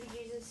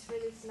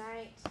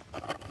tonight.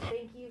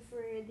 Thank you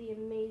for the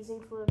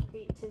amazing flow of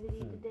creativity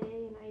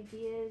today and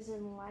ideas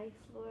and life,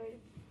 Lord.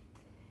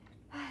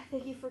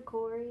 Thank you for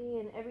Corey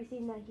and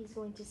everything that he's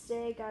going to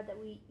say, God, that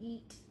we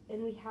eat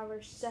and we have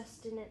our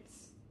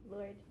sustenance,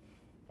 Lord,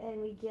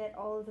 and we get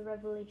all of the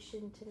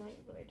revelation tonight,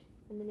 Lord.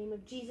 In the name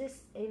of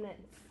Jesus, amen.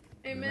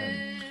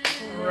 Amen.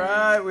 All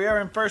right, we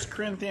are in 1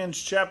 Corinthians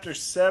chapter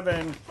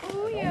 7.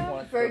 Oh,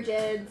 yeah.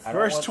 Virgins.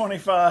 Verse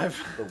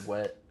 25. The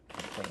wet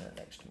container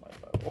next to my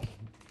Bible.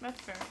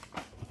 That's fair.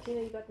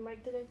 Tina, you got the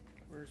mic today?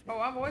 Oh,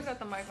 I've always got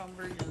the mic on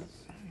Virgins.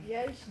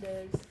 Yeah, she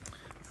does.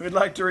 Who'd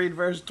like to read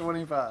verse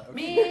 25?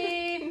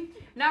 Me!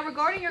 Now,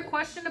 regarding your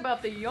question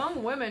about the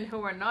young women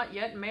who are not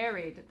yet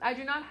married, I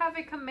do not have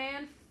a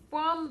command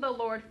from the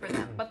Lord for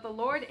them, but the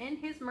Lord in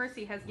his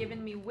mercy has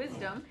given me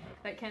wisdom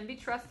that can be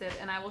trusted,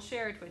 and I will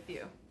share it with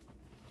you.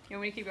 You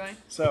want me to keep going?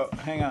 So,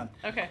 hang on.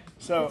 Okay.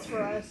 So, It's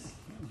for us.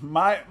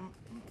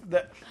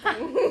 the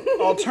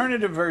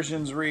alternative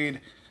versions read,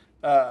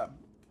 now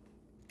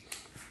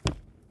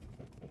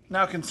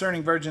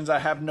concerning virgins I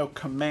have no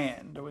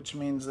command, which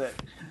means that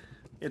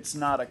it's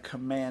not a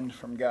command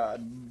from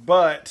God,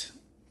 but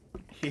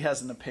he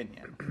has an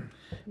opinion.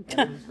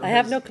 I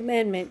have no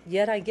commandment,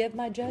 yet I give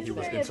my He judgment.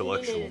 was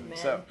intellectual.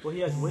 So, Well,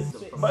 he has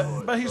wisdom. From the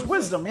Lord, but he's so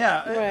wisdom,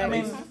 yeah. Right. I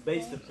mean,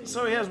 based opinion.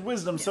 so he has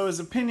wisdom. So his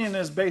opinion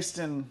is based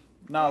in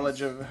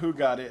knowledge of who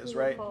God is,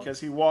 right? Because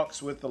he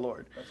walks with the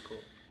Lord. That's cool.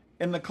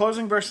 In the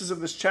closing verses of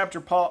this chapter,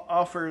 Paul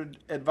offered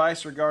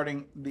advice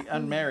regarding the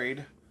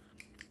unmarried,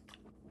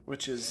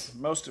 which is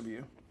most of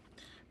you.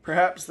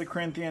 Perhaps the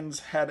Corinthians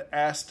had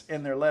asked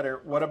in their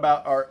letter, what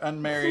about our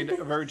unmarried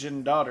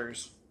virgin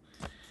daughters?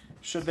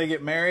 Should they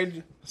get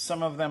married?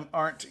 Some of them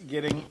aren't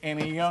getting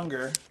any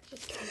younger.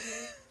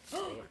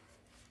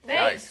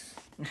 Thanks.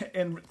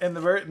 In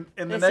the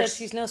They said next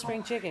she's no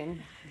spring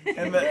chicken.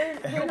 in the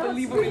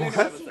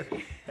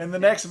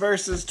next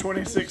verses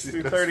 26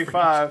 through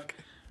 35,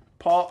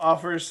 Paul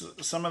offers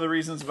some of the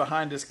reasons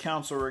behind his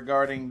counsel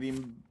regarding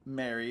the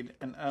married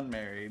and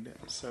unmarried.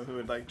 So who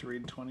would like to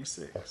read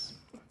 26?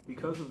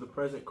 Because of the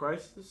present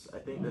crisis, I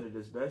think that it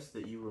is best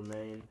that you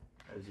remain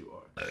as you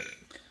are.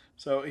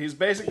 So he's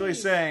basically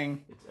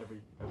saying, It's every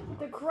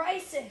The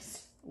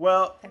crisis.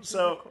 well,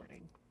 so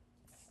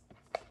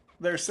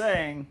they're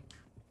saying,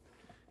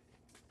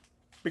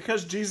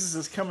 because Jesus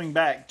is coming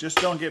back, just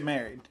don't get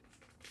married.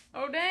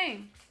 Oh,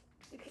 dang.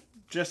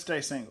 Just stay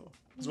single,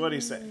 is what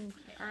he's saying.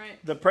 All right.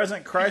 The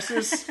present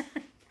crisis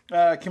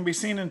can be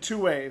seen in two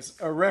ways.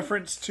 A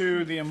reference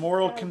to the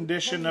immoral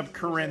condition of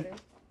Corinth,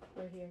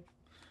 We're here.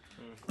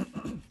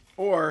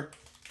 or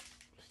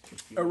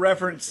a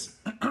reference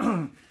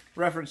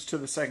to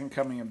the second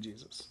coming of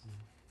Jesus.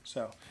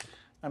 So,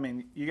 I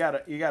mean, you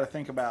gotta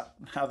think about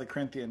how the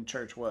Corinthian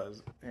church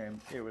was,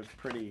 and it was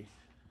pretty.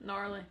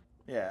 Gnarly.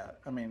 Yeah,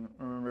 I mean,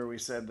 remember we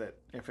said that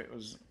if it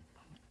was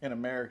in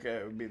America,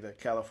 it would be the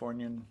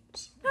Californians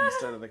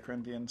instead of the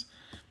Corinthians.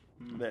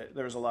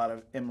 There was a lot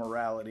of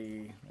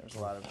immorality. There's a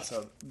lot of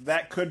so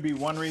that could be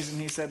one reason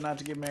he said not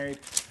to get married,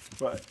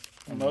 but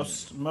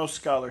most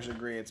scholars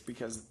agree it's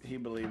because he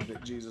believed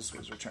that Jesus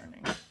was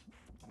returning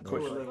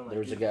quickly. There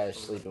was a guy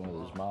sleeping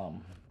with his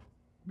mom.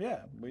 Yeah,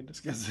 we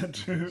discussed that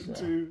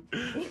two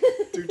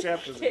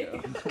chapters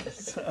ago.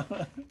 So,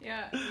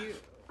 Yeah,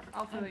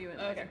 I'll fill you in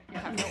later. You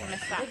have to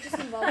miss that. It just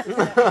involves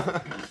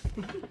a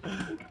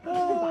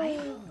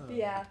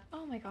Yeah.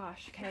 Oh my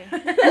gosh, okay.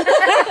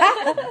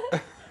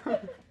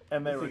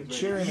 and they were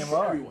cheering him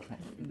on.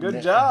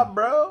 Good job,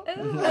 bro. We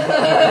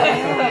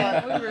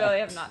really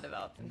have not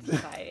developed in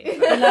society.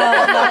 No,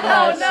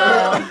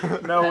 not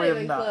much. No, we have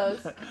even not.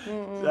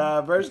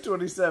 close. Verse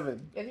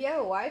 27. If you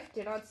have a wife,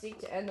 do not seek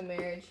to end the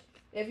marriage.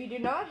 If you do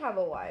not have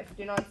a wife,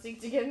 do not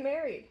seek to get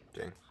married.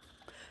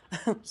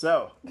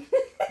 So,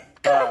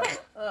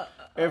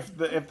 if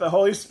the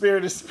Holy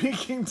Spirit is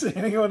speaking to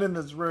anyone in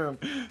this room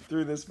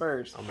through this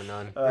verse, I'm a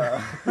nun.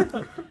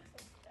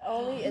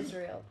 Only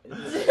Israel.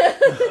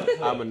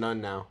 I'm a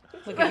nun now.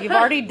 Look, if you've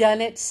already done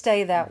it,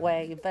 stay that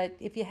way. But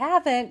if you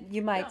haven't,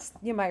 you might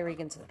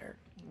reconsider.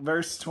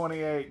 verse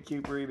 28,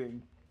 keep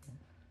reading.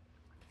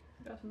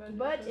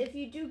 But if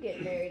you do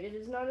get married, it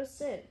is not a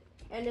sin.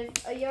 And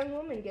if a young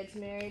woman gets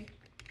married,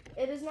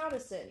 it is not a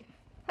sin.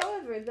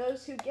 However,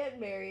 those who got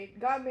married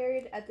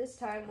at this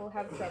time will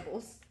have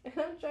troubles. And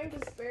I'm trying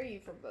to spare you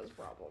from those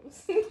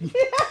problems.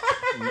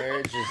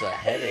 Marriage is a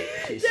headache,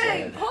 she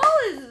Dang, said. Paul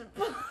is...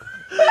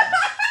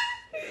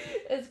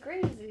 It's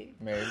crazy.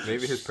 Marriage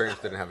Maybe his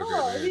parents didn't have a great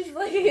Paul, marriage. he's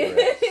like, he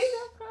got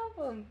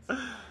problems.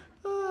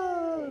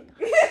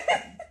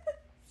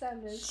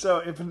 Sadness. So,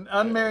 if an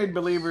unmarried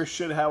believer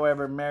should,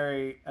 however,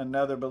 marry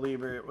another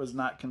believer, it was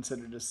not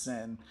considered a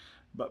sin.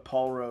 But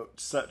Paul wrote,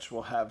 such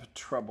will have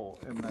trouble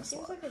in this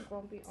Seems life. like a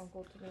grumpy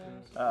uncle to me.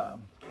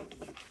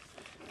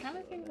 Kind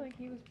of seems like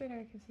he was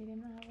bitter because he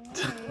didn't have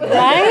a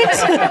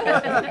wife.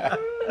 Right?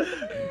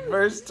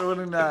 Verse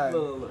 29.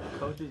 Look,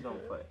 coaches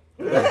don't play.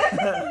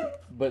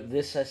 But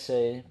this I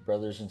say,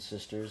 brothers and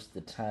sisters,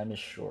 the time is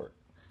short.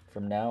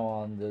 From now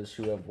on, those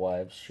who have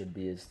wives should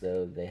be as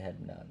though they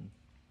had none.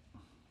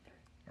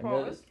 And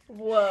Pause.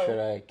 Whoa. should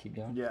I keep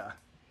going? Yeah.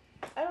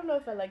 I don't know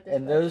if I like this.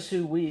 And those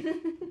who weep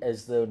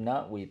as though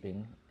not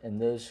weeping, and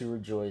those who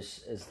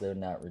rejoice as though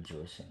not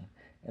rejoicing,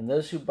 and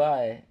those who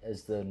buy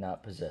as though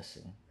not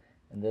possessing,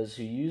 and those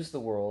who use the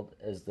world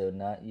as though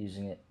not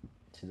using it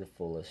to the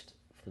fullest,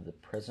 for the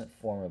present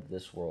form of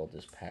this world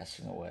is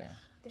passing away.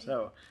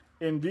 So,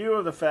 in view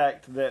of the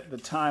fact that the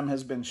time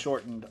has been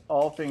shortened,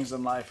 all things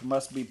in life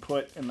must be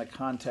put in the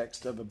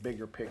context of a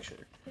bigger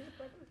picture.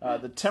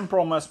 The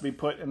temporal must be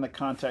put in the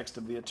context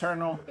of the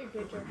eternal.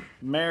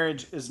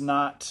 Marriage is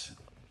not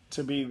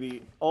to be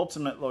the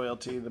ultimate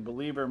loyalty. The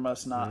believer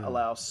must not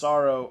allow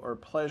sorrow or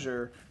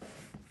pleasure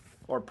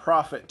or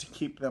profit to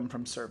keep them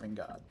from serving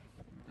God.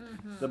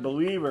 The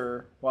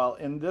believer, while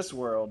in this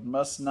world,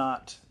 must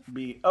not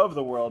be of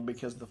the world,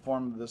 because the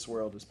form of this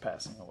world is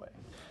passing away.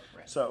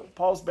 Right. So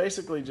Paul's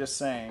basically just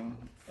saying,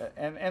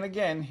 and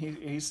again,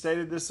 he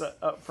stated this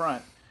up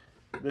front,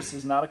 this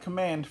is not a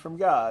command from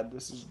God,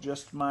 this is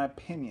just my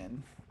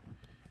opinion.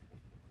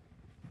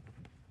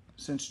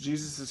 Since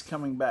Jesus is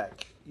coming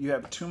back, you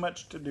have too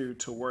much to do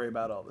to worry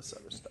about all this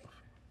other stuff.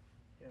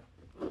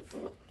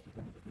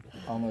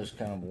 Almost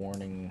kind of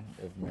warning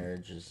of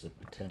marriage as a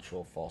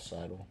potential false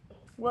idol.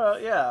 Well,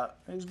 yeah,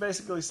 he's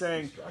basically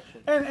saying,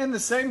 and the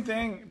same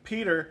thing,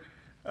 Peter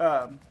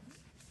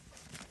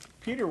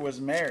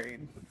was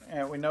married,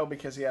 and we know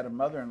because he had a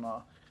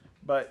mother-in-law,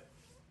 but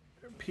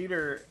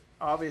Peter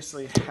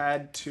obviously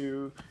had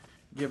to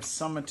give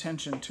some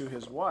attention to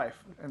his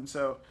wife, and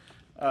so,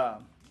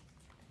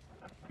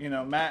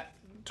 Matt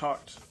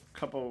talked a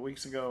couple of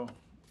weeks ago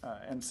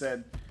and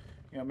said,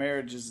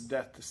 marriage is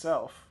death to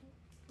self,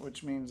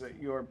 which means that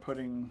you're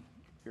putting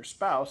your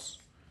spouse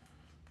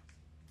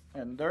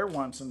and their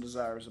wants and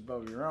desires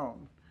above your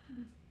own.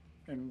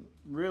 And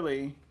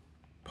really,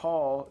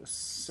 Paul is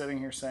sitting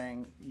here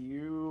saying,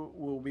 you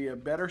will be a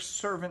better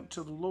servant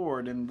to the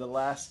Lord in the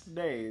last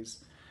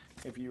days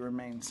if you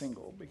remain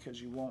single,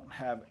 because you won't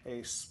have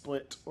a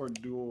split or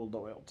dual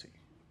loyalty.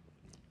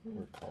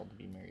 We're called to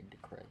be married to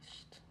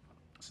Christ.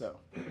 So,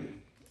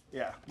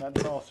 yeah,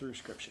 that's all through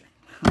Scripture.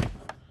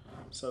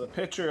 So the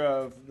picture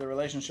of the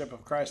relationship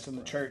of Christ and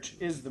the church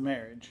is the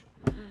marriage.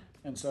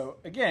 And so,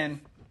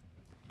 again,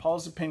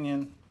 Paul's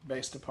opinion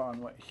based upon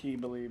what he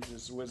believes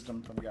is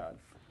wisdom from God.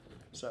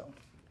 So,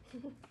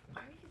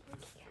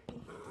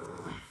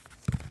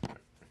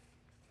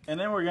 and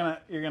then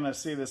you're gonna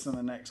see this in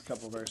the next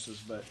couple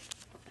verses, but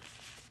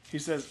he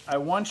says, I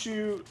want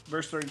you,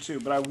 verse 32,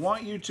 but I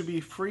want you to be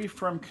free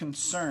from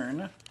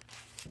concern.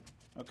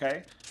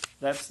 Okay?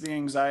 That's the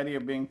anxiety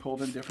of being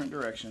pulled in different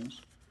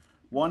directions.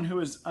 One who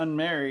is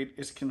unmarried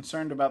is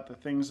concerned about the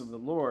things of the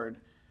Lord,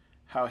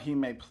 how he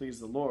may please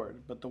the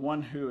Lord. But the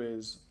one who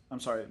is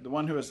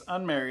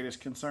unmarried is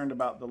concerned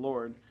about the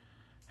Lord,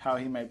 how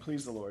he may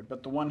please the Lord.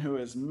 But the one who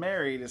is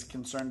married is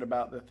concerned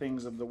about the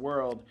things of the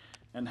world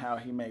and how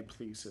he may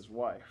please his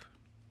wife.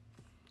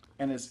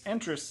 And his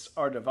interests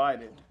are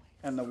divided.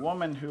 And the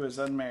woman who is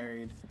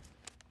unmarried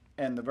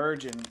and the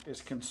virgin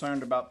is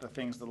concerned about the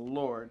things of the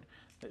Lord,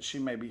 that she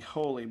may be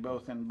holy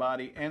both in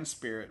body and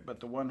spirit. But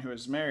the one who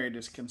is married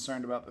is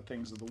concerned about the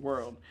things of the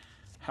world,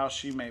 how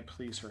she may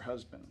please her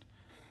husband.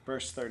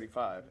 Verse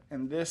 35,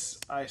 and this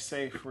I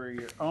say for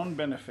your own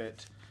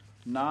benefit,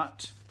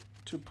 not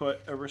to put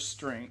a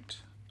restraint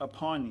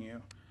upon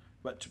you,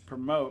 but to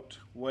promote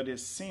what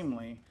is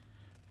seemly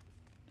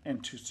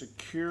and to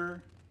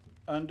secure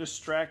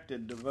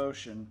undistracted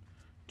devotion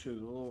to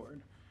the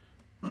Lord.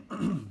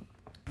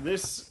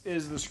 This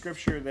is the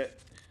scripture that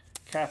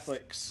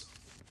Catholics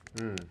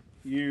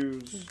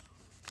use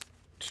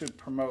to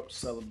promote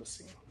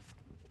celibacy.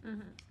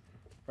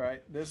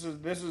 Right? This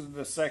is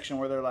the section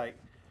where they're like,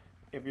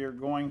 if you're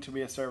going to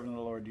be a servant of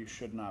the Lord, you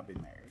should not be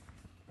married,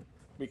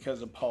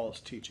 because of Paul's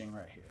teaching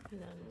right here.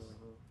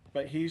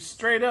 But he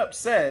straight up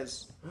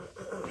says,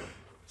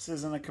 this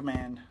isn't a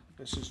command,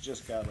 this is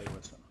just godly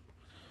wisdom.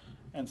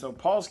 And so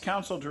Paul's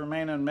counsel to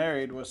remain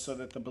unmarried was so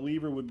that the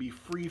believer would be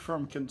free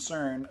from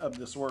concern of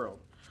this world,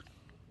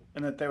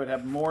 and that they would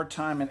have more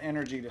time and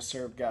energy to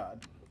serve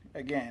God.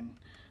 Again,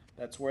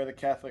 that's where the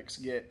Catholics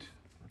get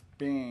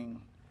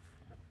being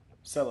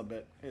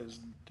celibate, is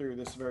through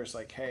this verse,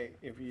 like, hey,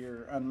 if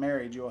you're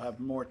unmarried, you'll have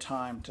more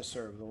time to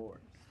serve the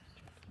Lord.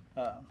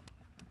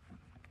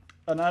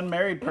 An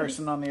unmarried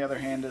person, on the other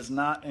hand, is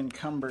not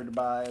encumbered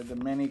by the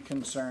many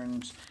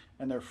concerns,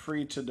 and they're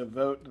free to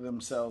devote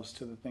themselves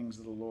to the things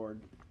of the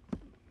Lord.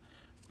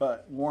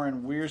 But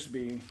Warren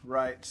Wiersbe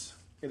writes,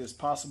 it is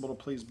possible to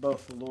please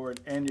both the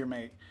Lord and your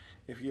mate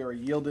if you are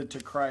yielded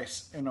to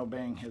Christ and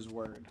obeying his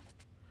word.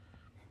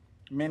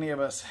 Many of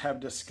us have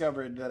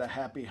discovered that a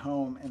happy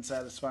home and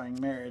satisfying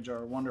marriage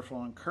are a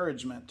wonderful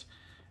encouragement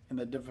in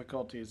the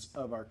difficulties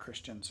of our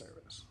Christian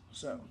service.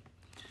 So,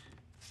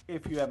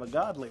 if you have a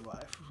godly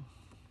wife,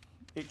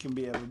 it can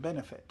be of a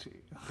benefit to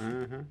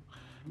you.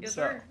 Yes,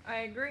 sir.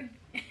 I agree.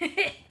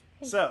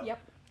 So, Yep.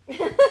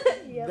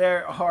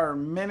 there are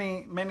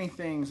many, many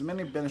things,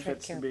 many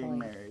benefits to being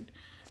married.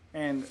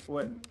 And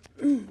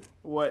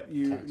what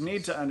you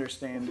need to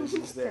understand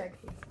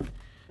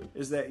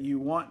is that you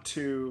want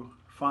to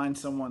find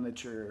someone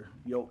that you're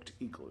yoked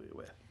equally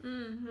with.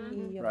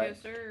 Mm-hmm. Yep. Right.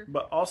 Yes, sir.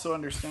 But also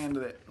understand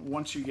that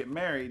once you get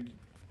married,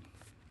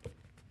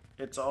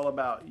 it's all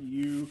about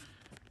you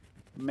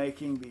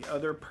making the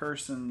other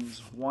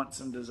person's wants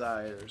and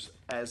desires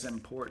as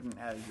important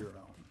as your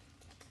own.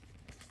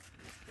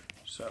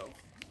 So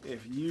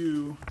if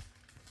you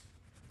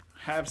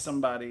have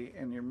somebody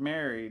and you're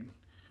married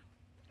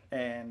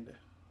and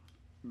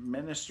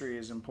ministry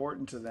is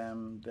important to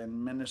them,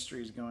 then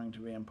ministry is going to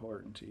be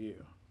important to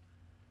you.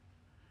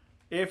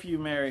 If you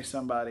marry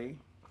somebody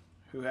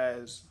who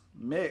has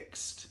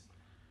mixed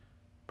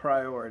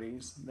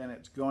priorities, then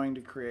it's going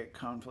to create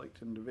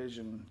conflict and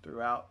division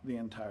throughout the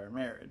entire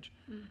marriage.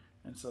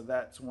 And so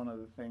that's one of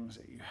the things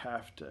that you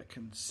have to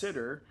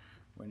consider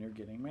when you're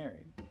getting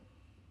married.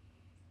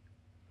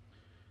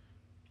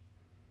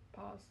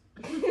 Pause.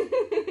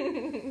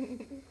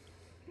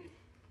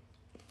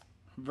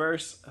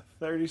 Verse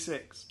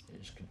 36.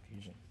 There's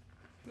confusion.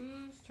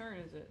 Whose turn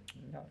is it?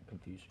 Not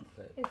confusion,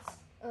 but It's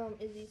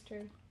Izzy's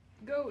turn.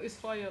 Go,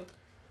 Isfael.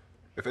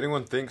 If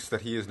anyone thinks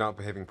that he is not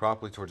behaving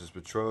properly towards his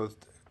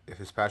betrothed, if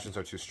his passions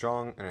are too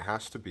strong, and it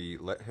has to be,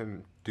 let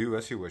him do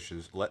as he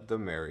wishes, let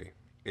them marry.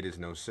 It is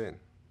no sin.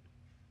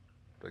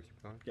 Do I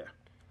keep going? Yeah.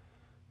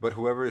 But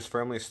whoever is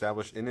firmly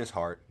established in his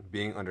heart,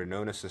 being under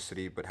no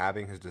necessity, but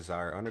having his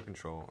desire under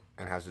control,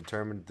 and has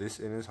determined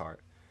this in his heart,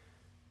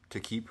 to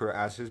keep her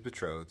as his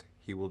betrothed,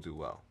 he will do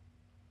well.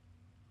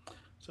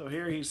 So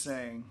here he's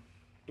saying,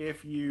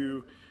 if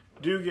you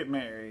do get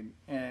married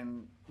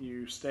and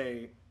you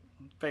stay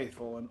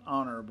faithful and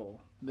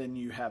honorable, then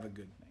you have a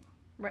good thing.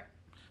 Right.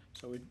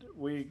 So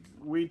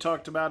we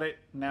talked about it.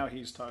 Now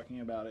he's talking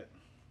about it.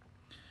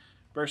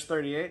 Verse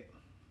 38.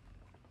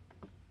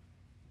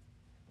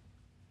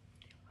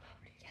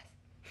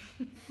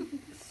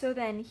 So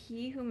then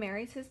he who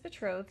marries his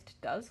betrothed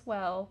does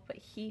well, but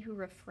he who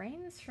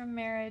refrains from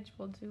marriage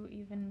will do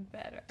even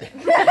better. The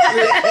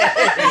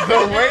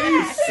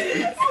ways.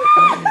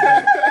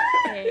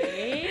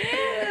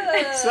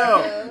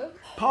 So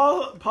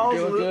Paul's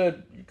doing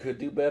good. You could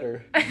do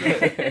better.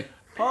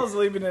 Paul's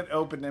leaving it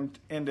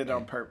open-ended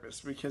on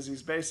purpose because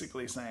he's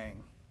basically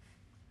saying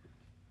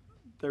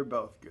they're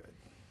both good.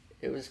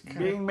 It was kind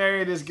Being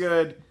married is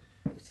good,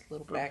 of a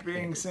little but back.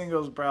 being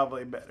single is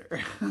probably better.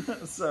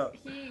 So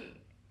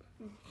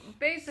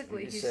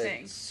Basically, he's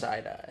saying,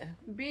 side eye.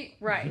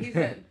 he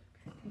said,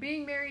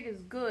 being married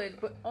is good,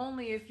 but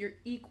only if you're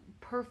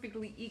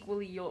perfectly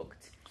equally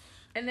yoked.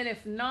 And then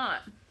if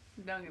not,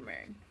 don't get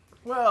married.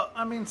 well,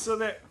 I mean, so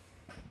that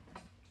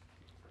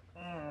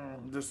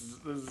this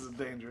is a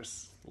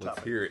dangerous Let's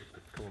topic. hear it.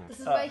 Come on. This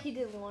is why he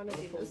didn't want to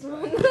do this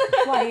one.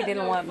 Why he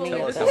didn't want me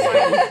fully to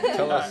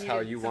Tell us how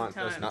you want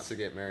us sometimes. not to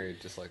get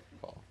married, just like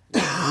Paul.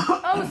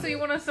 Oh, so you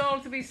want us all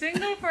to be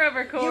single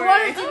forever, Corey? You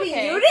want it to be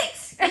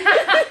eunuchs?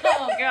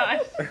 Oh,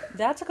 gosh.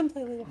 That's a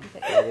completely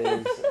different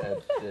thing.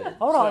 That is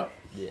Hold on.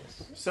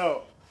 yes.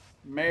 So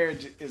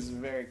marriage is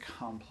very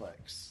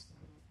complex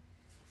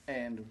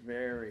and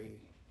very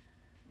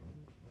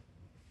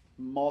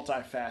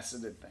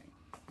multifaceted thing.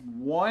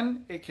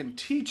 One, it can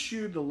teach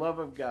you the love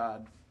of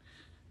God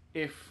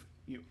if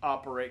you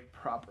operate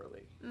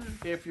properly,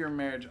 if your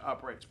marriage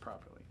operates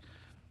properly.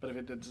 But if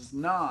it does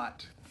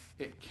not,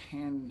 it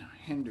can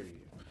hinder you.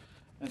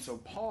 And so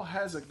Paul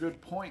has a good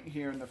point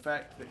here in the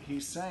fact that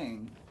he's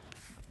saying,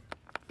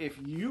 if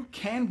you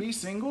can be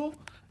single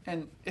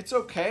and it's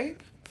okay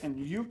and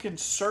you can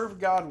serve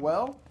God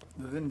well,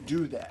 then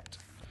do that.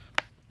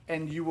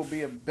 And you will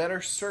be a better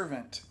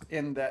servant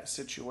in that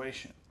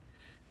situation.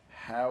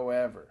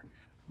 However,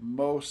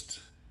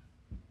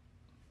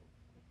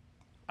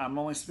 I'm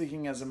only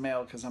speaking as a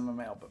male because I'm a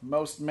male, but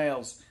most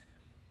males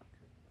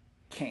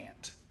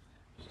can't.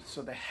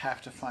 So they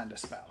have to find a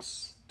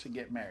spouse to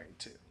get married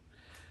to.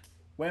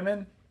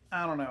 Women,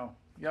 I don't know.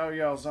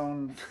 Y'all's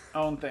own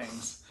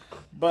things.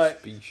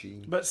 But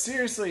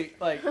seriously,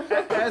 like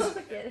as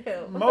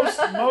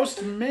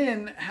most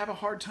men have a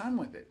hard time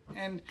with it.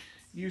 And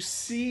you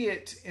see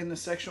it in the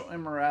sexual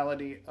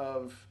immorality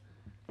of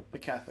the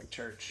Catholic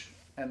Church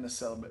and the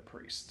celibate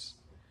priests.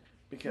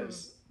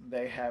 Because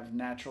they have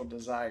natural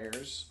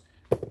desires.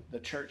 The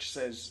church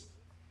says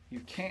you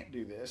can't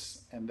do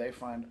this, and they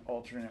find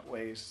alternate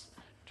ways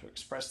to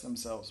express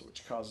themselves,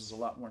 which causes a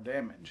lot more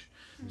damage.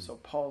 So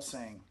Paul's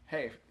saying,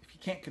 hey, if you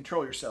can't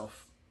control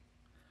yourself,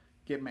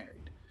 get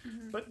married.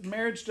 But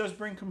marriage does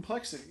bring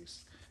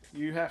complexities.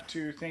 You have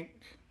to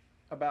think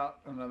about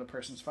another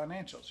person's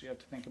financials. You have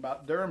to think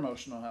about their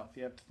emotional health.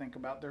 You have to think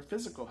about their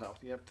physical health.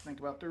 You have to think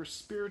about their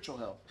spiritual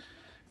health.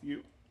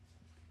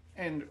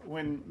 And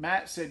when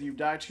Matt said you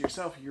die to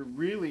yourself, you're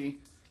really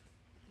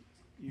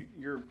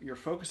you're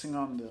focusing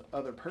on the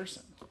other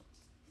person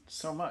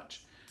so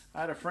much.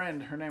 I had a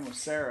friend, her name was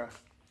Sarah.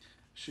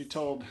 She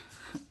told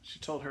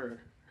her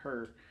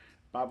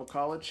Bible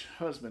college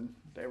husband,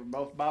 they were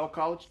both Bible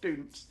college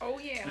students. Oh,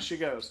 yeah. And she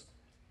goes,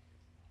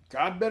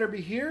 God better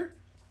be here,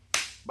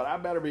 but I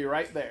better be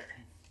right there.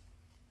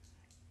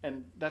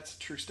 And that's a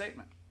true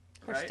statement.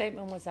 Her right?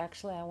 statement was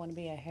actually, I want to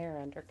be a hair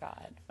under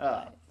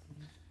God.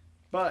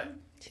 But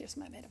Here's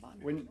my maid of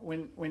honor.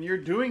 when you're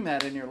doing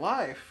that in your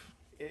life,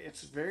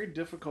 it's very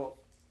difficult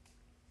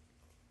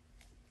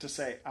to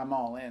say, I'm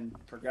all in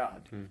for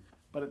God.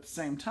 But at the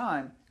same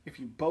time, if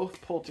you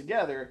both pull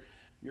together,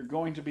 you're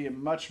going to be a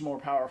much more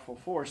powerful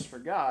force for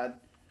God,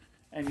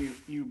 and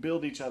you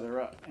build each other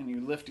up and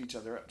you lift each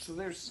other up. So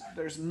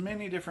there's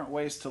many different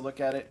ways to look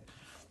at it.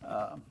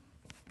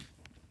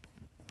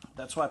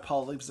 That's why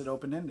Paul leaves it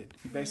open-ended.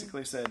 He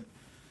basically said,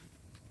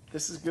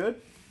 this is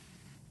good.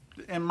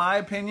 In my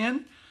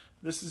opinion,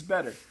 this is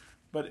better.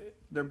 But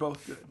they're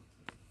both good.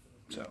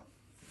 So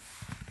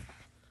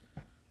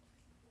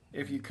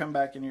if you come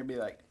back and you'll be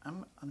like,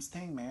 I'm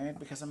staying married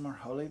because I'm more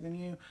holy than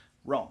you,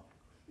 wrong.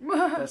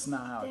 That's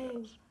not how it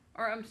goes.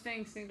 Or I'm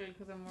staying single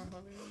because I'm more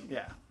holy than you.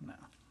 Yeah, no.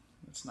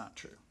 It's not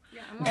true.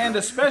 Yeah, I'm more And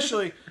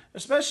holy.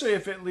 especially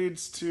if it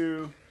leads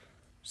to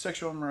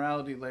sexual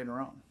immorality later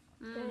on.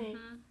 Dang.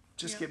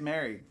 Just get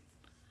married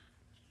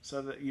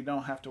so that you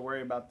don't have to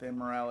worry about the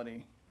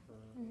immorality.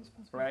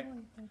 Right?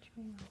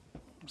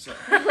 So,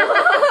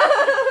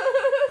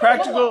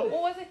 practical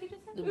What was it he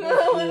just The said?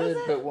 both good,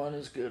 but one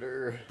is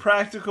gooder.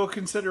 practical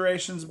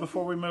considerations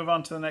before we move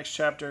on to the next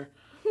chapter.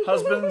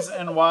 Husbands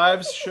and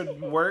wives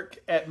should work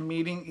at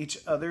meeting each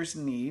other's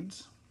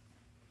needs.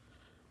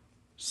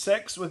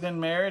 Sex within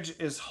marriage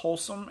is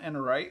wholesome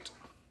and right.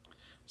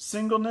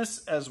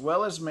 Singleness as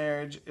well as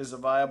marriage is a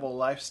viable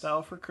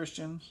lifestyle for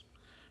Christians.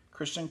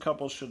 Christian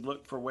couples should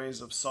look for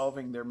ways of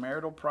solving their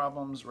marital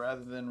problems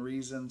rather than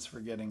reasons for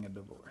getting a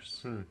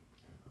divorce.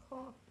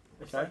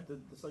 It's Okay. like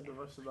the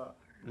verse about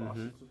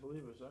lawsuits with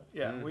believers, right?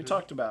 Yeah, we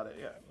talked about it.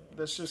 Yeah,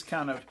 that's just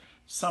kind of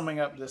summing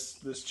up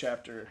this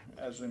chapter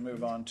as we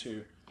move on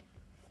to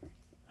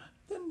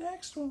the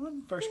next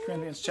one, 1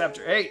 Corinthians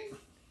chapter 8.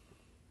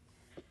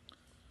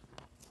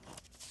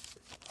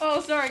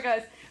 Oh, sorry,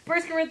 guys.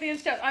 1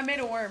 Corinthians chapter. I made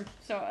a worm,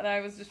 so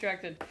I was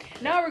distracted.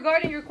 Now,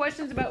 regarding your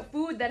questions about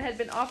food that has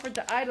been offered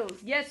to idols,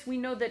 yes, we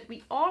know that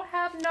we all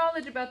have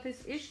knowledge about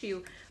this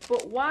issue,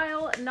 but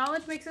while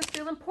knowledge makes us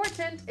feel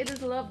important, it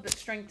is love that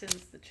strengthens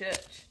the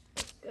church.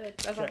 Good.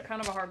 That's Okay.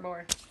 kind of a hard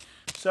bar.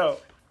 So,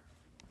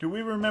 do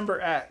we remember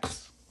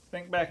Acts?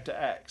 Think back to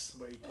Acts,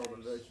 Where he told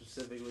them very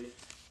specifically.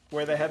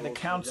 where they had the Both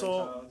the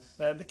council. Gentiles.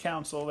 They had the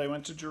council. They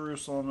went to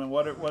Jerusalem, and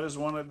what is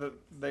one of the?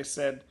 They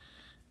said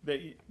that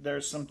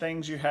there's some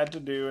things you had to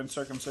do, and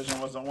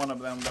circumcision wasn't one of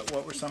them. But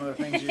what were some of the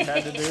things you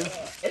had to do?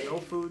 No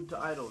food to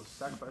idols,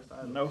 sacrifice to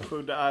idols. No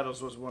food to idols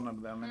was one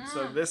of them. And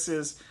so this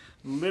is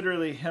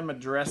literally him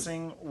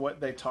addressing what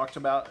they talked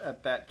about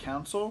at that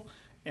council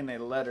in a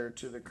letter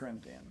to the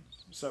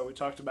Corinthians. So we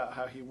talked about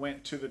how he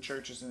went to the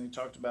churches and he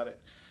talked about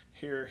it.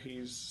 Here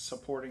he's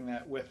supporting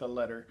that with a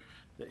letter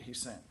that he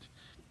sent.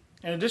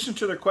 In addition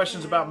to their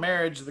questions about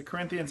marriage, the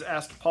Corinthians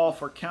asked Paul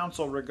for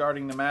counsel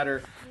regarding the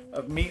matter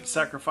of meat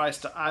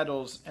sacrificed to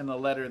idols in the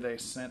letter they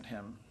sent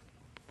him.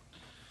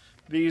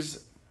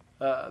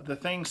 The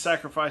thing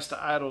sacrificed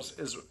to idols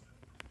is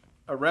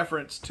a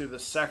reference to the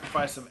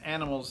sacrifice of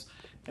animals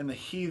in the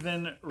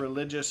heathen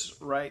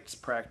religious rites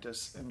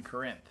practice in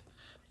Corinth.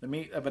 The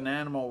meat of an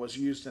animal was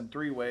used in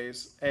three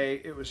ways. A,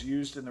 it was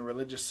used in the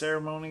religious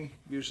ceremony,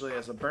 usually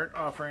as a burnt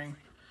offering.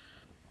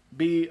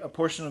 B, a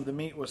portion of the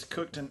meat was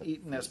cooked and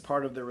eaten as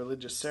part of the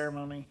religious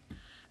ceremony.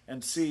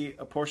 And C,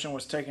 a portion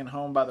was taken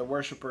home by the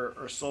worshiper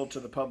or sold to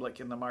the public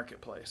in the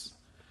marketplace.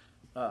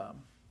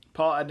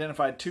 Paul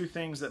identified two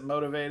things that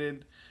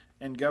motivated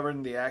and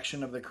governed the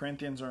action of the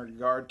Corinthians in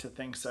regard to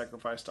things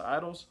sacrificed to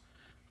idols.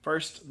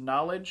 First,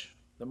 knowledge.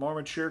 The more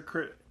mature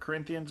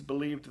Corinthians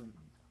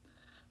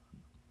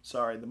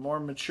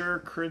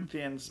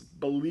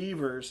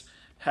believers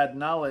had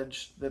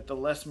knowledge that the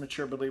less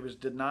mature believers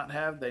did not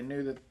have. They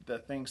knew that the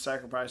things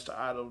sacrificed to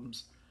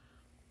idols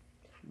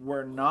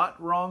were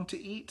not wrong to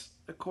eat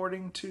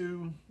according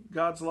to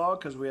God's law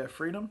because we have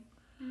freedom.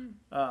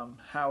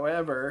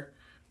 However,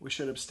 we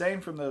should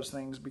abstain from those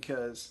things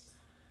because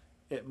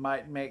it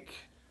might make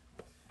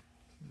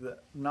the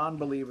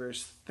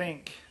non-believers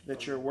think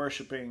that you're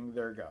worshiping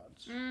their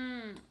gods.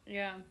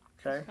 Yeah.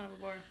 Okay? It's kind of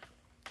a bar.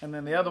 And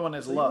then the other one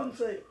is So love.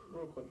 you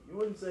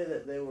wouldn't say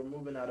that they were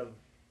moving out of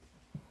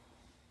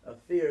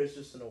fear. It's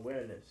just an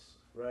awareness,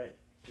 right?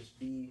 Just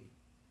be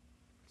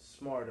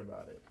smart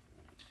about it.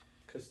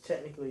 Because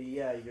technically,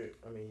 yeah,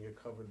 you're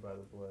covered by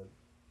the blood.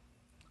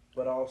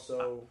 But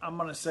also, I'm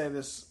going to say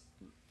this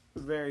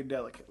very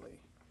delicately.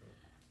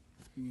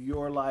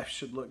 Your life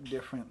should look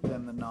different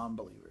than the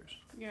non-believers.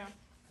 Yeah.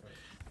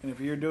 And if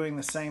you're doing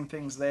the same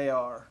things they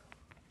are,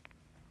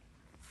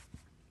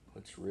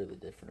 What's really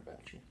different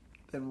about you?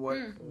 then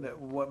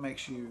what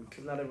makes you...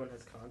 because not everyone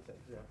has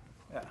context. Yeah.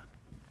 Yeah.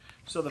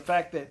 So the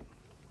fact that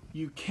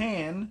you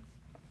can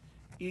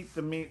eat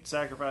the meat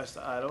sacrificed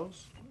to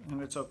idols,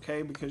 and it's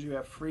okay because you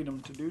have freedom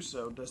to do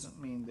so,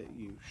 doesn't mean that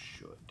you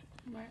should.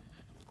 Right.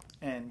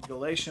 And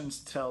Galatians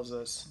tells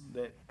us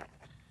that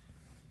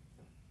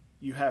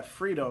you have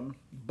freedom,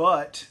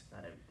 but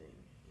Not everything.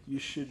 you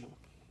should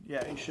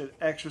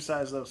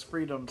exercise those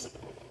freedoms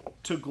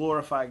to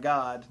glorify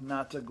God,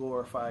 not to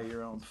glorify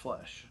your own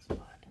flesh.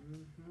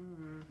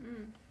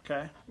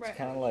 Okay. Right. It's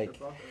kind of like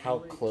how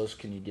close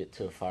can you get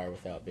to a fire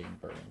without being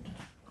burned?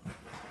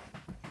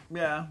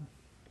 Yeah.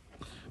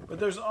 But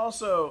there's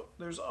also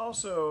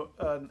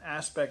an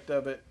aspect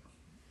of it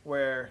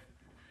where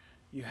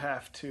you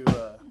have to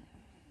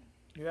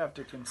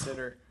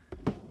consider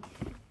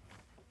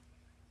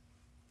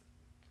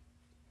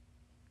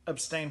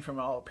abstain from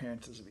all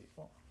appearances of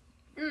evil.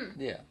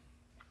 Yeah.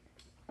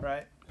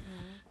 Right?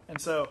 And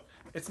so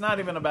it's not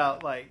even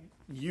about like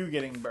you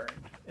getting burned.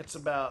 It's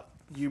about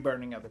you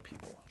burning other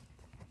people.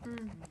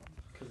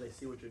 Because they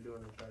see what you're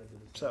doing and try to do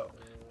the So,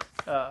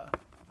 same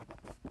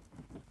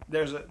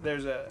thing.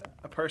 there's a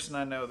person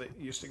I know that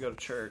used to go to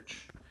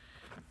church,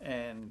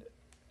 and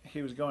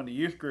he was going to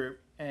youth group,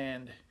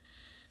 and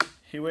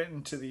he went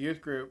into the youth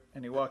group,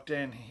 and he walked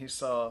in, he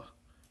saw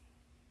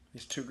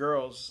these two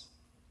girls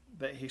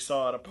that he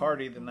saw at a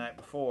party the night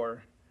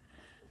before,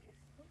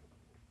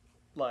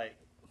 like,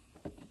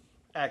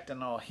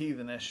 acting all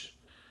heathenish,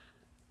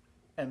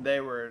 and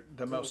they were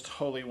the most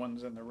holy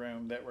ones in the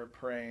room that were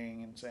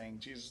praying and saying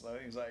Jesus love.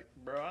 He's like,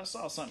 bro, I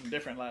saw something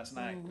different last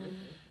night.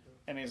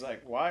 And he's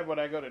like, why would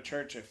I go to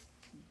church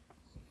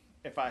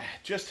if I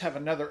just have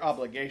another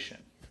obligation?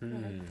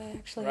 Right. They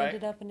actually Right.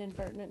 ended up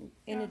an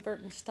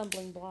inadvertent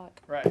stumbling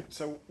block. Right.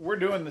 So we're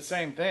doing the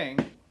same thing,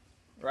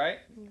 right?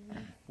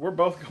 We're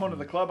both going to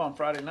the club on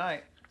Friday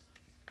night,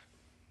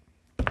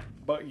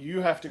 but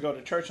you have to go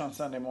to church on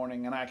Sunday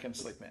morning and I can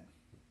sleep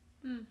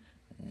in.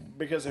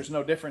 Because there's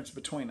no difference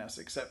between us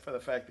except for the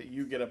fact that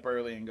you get up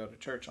early and go to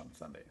church on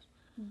Sundays.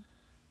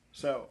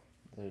 So,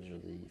 Those are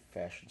the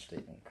fashion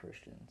statement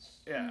Christians.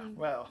 yeah,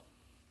 well,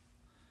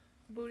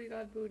 Booty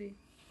God booty.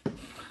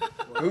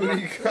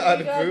 Booty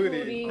God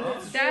booty.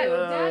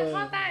 Dad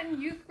taught that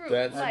in youth group.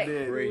 That's like,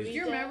 crazy. do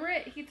you remember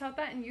it? He taught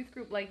that in youth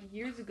group like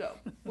years ago.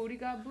 Booty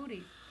God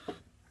booty.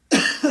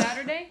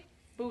 Saturday,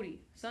 booty.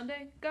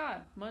 Sunday,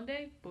 God.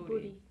 Monday, booty.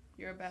 Booty.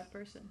 You're a bad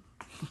person.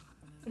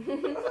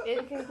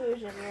 In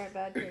conclusion, you're a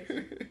bad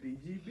person.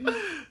 BGB.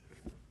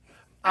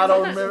 I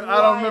don't That's remember. wild.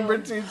 I don't remember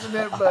teaching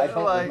it, I but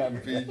don't like,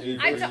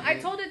 remember. I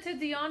told it to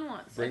Dion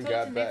once. Bring I told it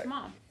God to back. Nate's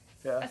mom.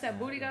 I yeah, said,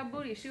 booty got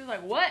booty. She was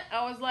like, what?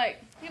 I was like,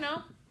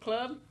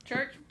 club,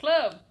 church,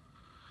 club.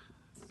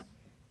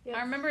 Yep.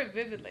 I remember it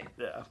vividly.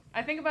 yeah.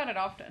 I think about it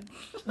often.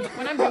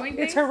 When I'm doing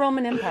things. It's her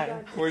Roman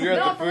Empire. When you're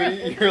No, at the for real.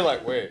 booty, you're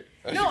like, wait.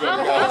 I No, should go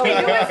I'll be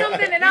back. doing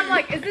something and I'm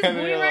like, is this And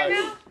then booty you're right like,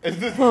 now? Is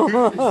this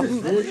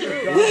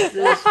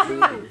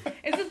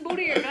Is this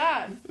booty or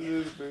God?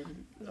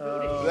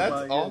 Oh, That's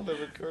my all goodness.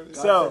 the recording.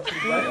 So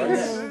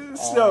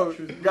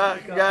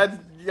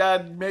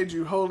God made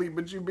you holy,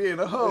 but you being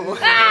a hoe.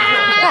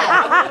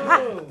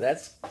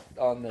 That's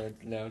on there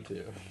now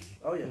too.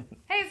 Oh yeah.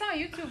 Hey, it's on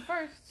YouTube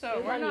first, It so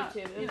was we're on not.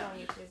 YouTube. It was on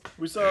YouTube.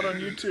 We saw it on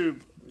YouTube.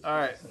 All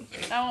right,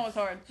 That one was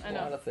hard. I A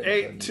lot know. of things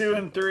 8, on 2, YouTube.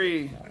 and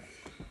 3.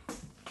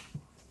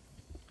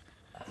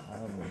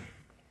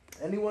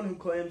 Anyone who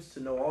claims to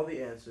know all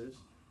the answers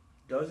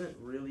doesn't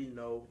really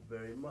know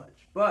very much.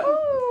 But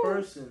the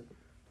person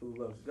who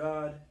loves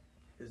God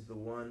is the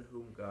one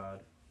whom God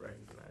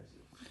recognizes.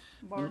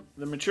 Bar.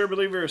 The mature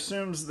believer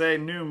assumes they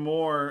knew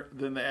more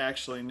than they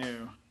actually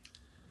knew.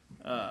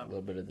 A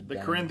little bit of The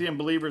dumb- Corinthian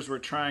believers were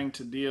trying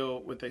to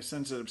deal with a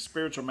sensitive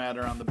spiritual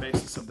matter on the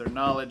basis of their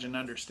knowledge and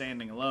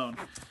understanding alone.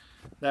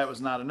 That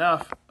was not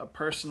enough. A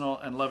personal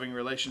and loving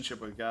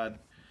relationship with God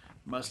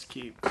must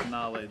keep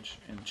knowledge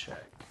in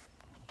check.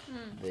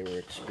 They were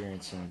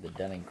experiencing the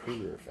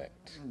Dunning-Kruger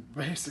effect.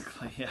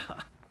 Basically, yeah.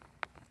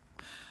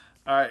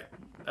 All right,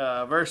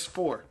 verse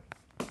 4.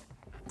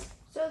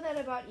 So then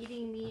about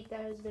eating meat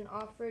that has been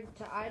offered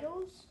to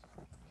idols?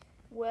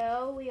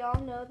 Well, we all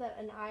know that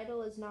an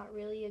idol is not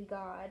really a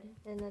god,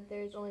 and that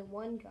there is only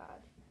one God.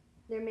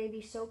 There may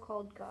be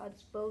so-called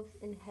gods both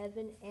in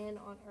heaven and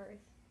on earth,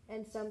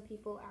 and some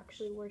people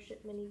actually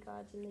worship many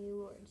gods and many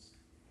lords.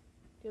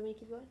 Do you want me to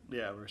keep going?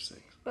 Yeah, verse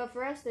 6. But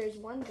for us there is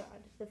one God,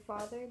 the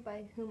Father,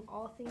 by whom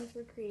all things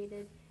were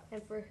created,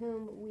 and for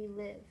whom we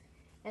live.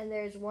 And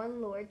there is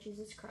one Lord,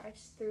 Jesus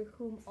Christ, through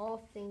whom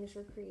all things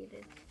were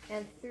created,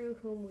 and through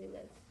whom we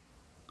live.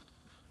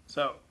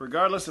 So,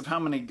 regardless of how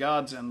many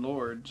gods and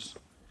lords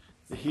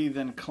the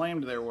heathen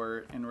claimed there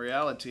were, in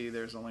reality,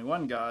 there's only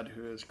one God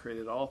who has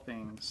created all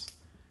things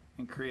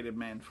and created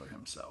man for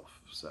himself.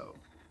 So,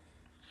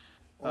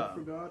 All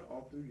for God,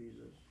 all through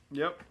Jesus.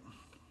 yep.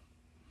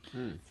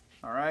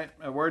 All right.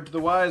 A word to the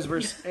wise,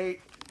 verse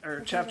 8,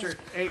 or chapter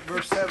 8,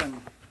 verse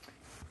 7.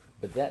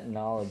 But that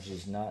knowledge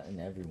is not in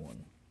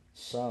everyone.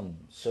 Some,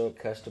 so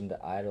accustomed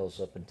to idols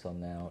up until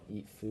now,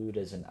 eat food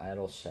as an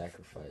idol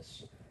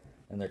sacrifice,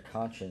 and their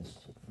conscience,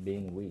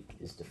 being weak,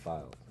 is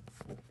defiled.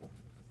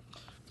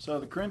 So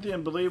the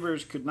Corinthian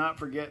believers could not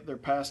forget their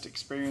past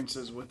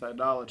experiences with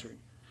idolatry.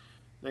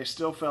 They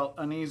still felt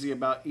uneasy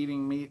about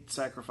eating meat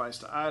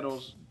sacrificed to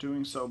idols.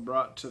 Doing so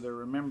brought to their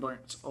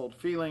remembrance old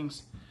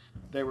feelings.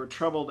 They were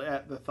troubled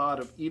at the thought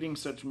of eating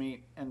such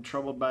meat and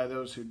troubled by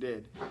those who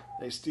did.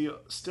 They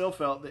still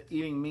felt that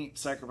eating meat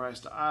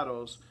sacrificed to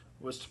idols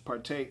was to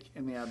partake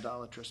in the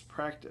idolatrous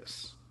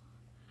practice.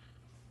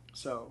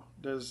 So,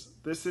 this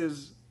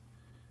is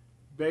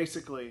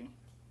basically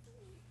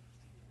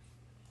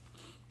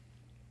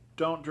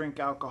don't drink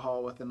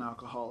alcohol with an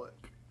alcoholic,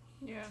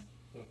 Yeah.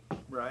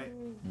 right?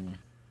 Mm.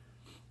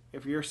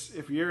 If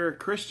you're a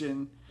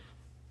Christian,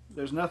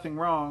 there's nothing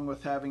wrong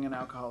with having an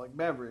alcoholic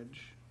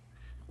beverage,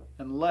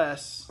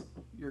 unless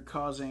you're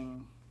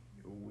causing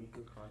A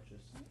weaker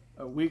conscious.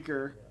 a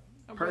weaker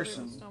A brother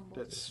person that stumbles.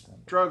 that's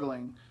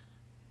struggling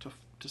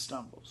to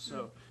stumble.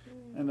 So,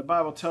 and the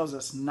Bible tells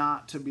us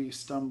not to be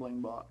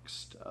stumbling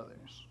blocks to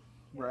others,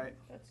 right?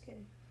 That's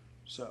good.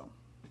 So,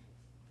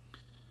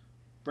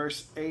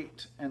 verse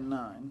 8 and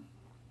 9.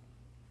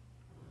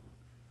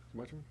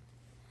 My turn.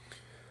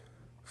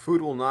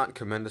 Food will not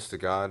commend us to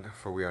God,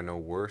 for we are no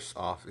worse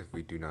off if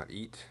we do not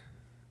eat,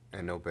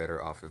 and no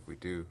better off if we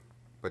do.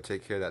 But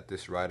take care that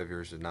this right of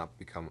yours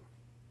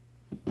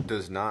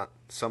does not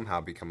somehow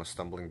become a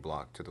stumbling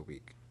block to the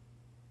weak.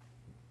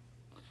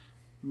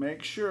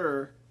 Make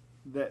sure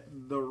that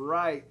the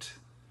right,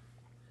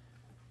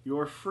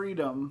 your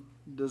freedom,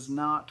 does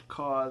not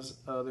cause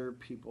other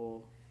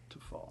people to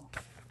fall.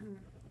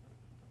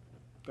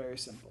 Very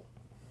simple.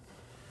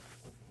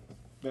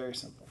 Very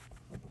simple.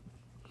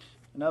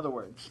 In other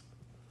words,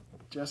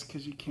 just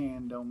because you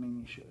can don't mean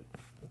you should.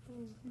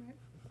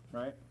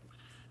 Right?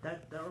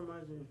 That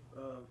reminds me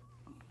of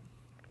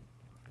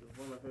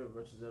one of my favorite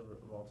verses ever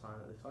of all time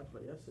that they talked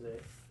about yesterday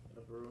in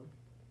the upper room.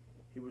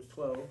 Hebrews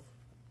 12,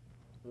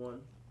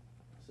 1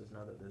 says,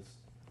 now that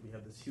we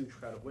have this huge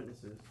crowd of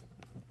witnesses,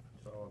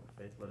 so all of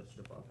faith, let us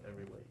strip off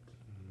every weight,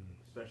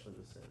 especially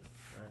the sin,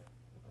 right?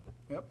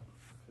 Yep.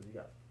 Because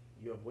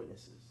you have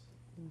witnesses.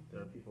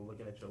 There are people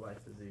looking at your life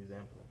as the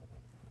example.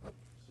 So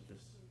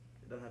just,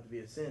 it doesn't have to be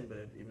a sin,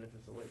 but even if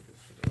it's a weight,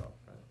 just strip it off,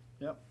 right?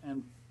 Yep.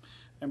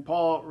 And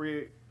Paul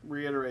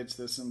reiterates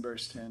this in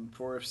verse 10.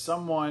 For if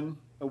someone,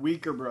 a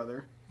weaker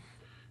brother,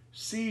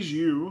 sees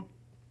you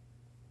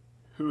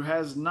who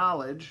has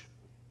knowledge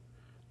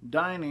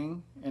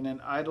dining in an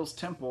idol's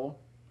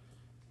temple,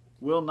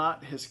 will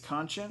not his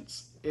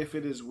conscience, if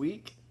it is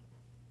weak,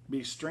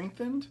 be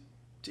strengthened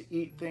to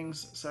eat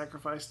things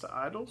sacrificed to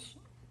idols?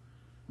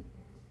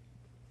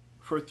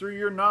 For through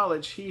your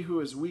knowledge he who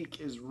is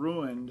weak is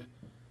ruined,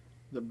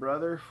 the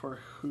brother for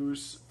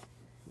whose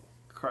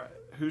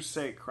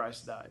sake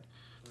Christ died.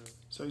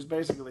 So he's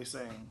basically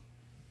saying,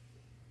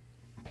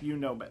 you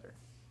know better.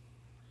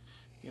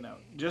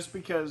 Just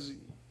because,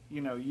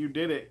 you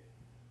did it,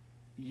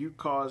 you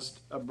caused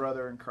a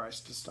brother in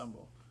Christ to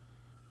stumble.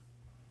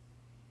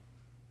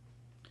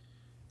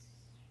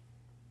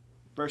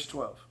 Verse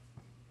 12.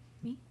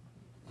 Me?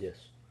 Yes.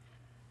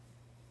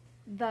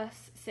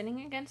 Thus,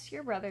 sinning against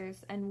your brothers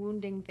and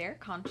wounding their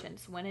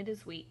conscience when it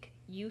is weak,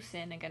 you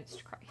sin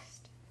against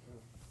Christ.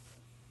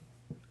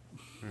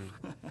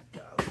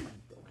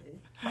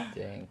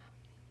 Dang.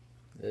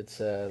 It's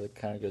that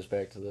kind of goes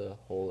back to the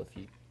whole, if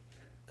you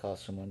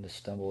cause someone to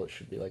stumble, it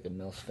should be like a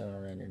millstone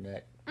around your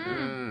neck.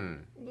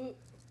 Come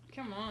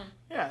on.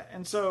 Yeah,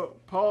 and so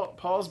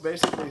Paul's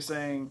basically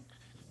saying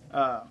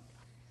that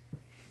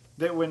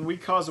when we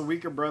cause a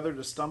weaker brother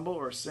to stumble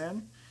or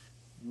sin,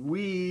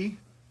 we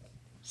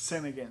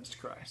sin against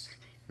Christ.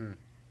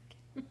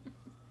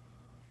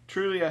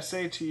 Truly I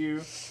say to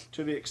you,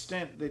 to the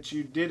extent that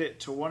you did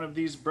it to one of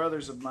these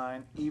brothers of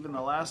mine, even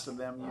the last of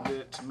them, you did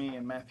it to me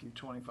in Matthew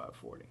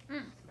 25:40.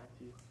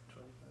 Matthew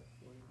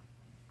 25:40.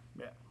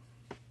 Yeah.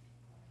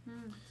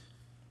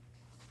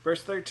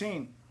 Verse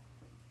 13.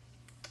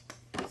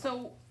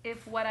 So,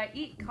 if what I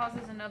eat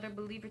causes another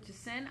believer to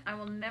sin, I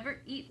will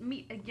never eat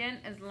meat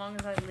again as long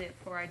as I live,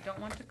 for I don't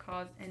want to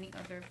cause any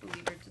other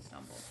believer to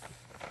stumble.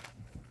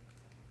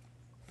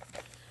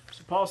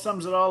 So Paul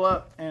sums it all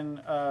up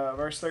in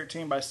verse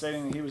 13 by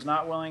stating that he was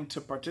not willing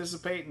to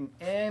participate in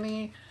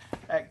any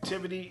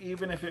activity,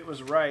 even if it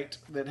was right,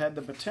 that had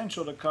the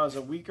potential to cause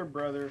a weaker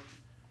brother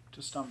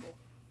to stumble.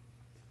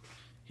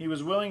 He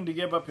was willing to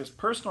give up his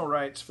personal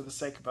rights for the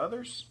sake of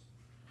others.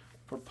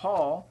 For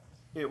Paul,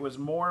 it was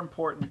more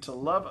important to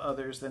love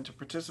others than to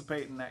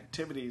participate in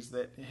activities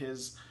that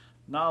his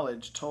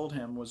knowledge told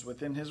him was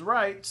within his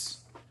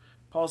rights.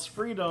 Paul's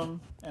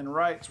freedom and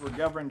rights were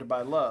governed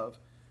by love.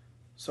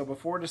 So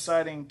before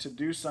deciding to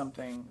do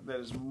something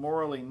that is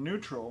morally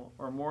neutral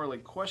or morally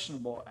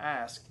questionable,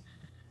 ask,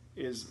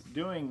 is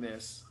doing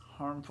this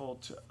harmful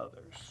to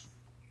others?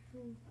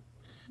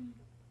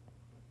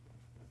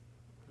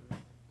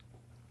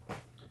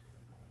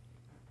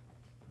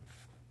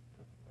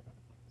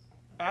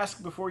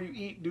 Ask before you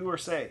eat, do, or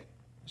say.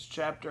 This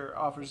chapter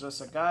offers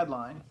us a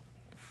guideline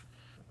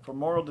for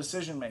moral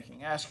decision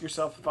making. Ask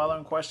yourself the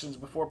following questions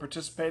before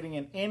participating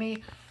in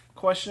any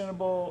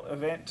questionable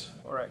event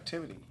or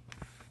activity.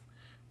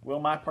 Will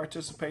my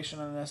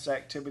participation in this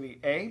activity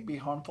A, be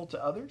harmful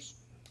to others?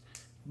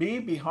 B,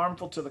 be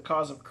harmful to the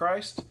cause of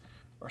Christ?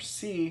 Or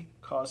C,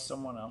 cause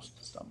someone else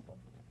to stumble?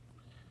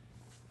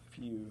 If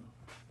you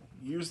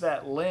use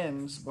that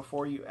lens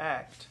before you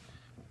act,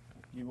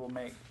 you will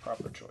make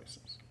proper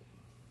choices.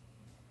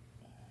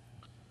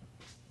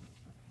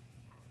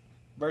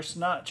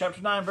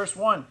 Chapter 9, verse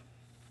 1.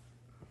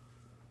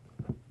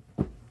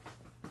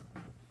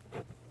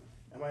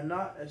 Am I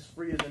not as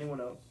free as anyone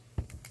else?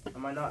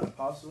 Am I not an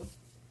apostle?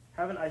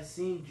 Haven't I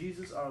seen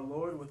Jesus our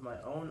Lord with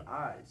my own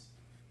eyes?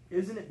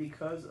 Isn't it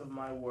because of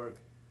my work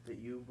that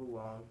you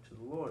belong to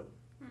the Lord?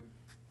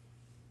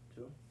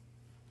 2.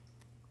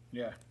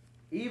 Yeah.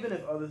 Even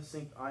if others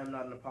think I am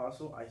not an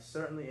apostle, I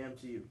certainly am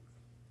to you.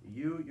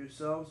 You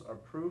yourselves are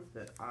proof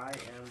that I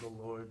am the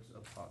Lord's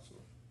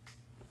apostle.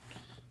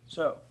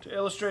 So, to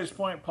illustrate his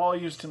point, Paul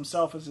used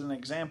himself as an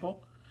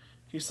example.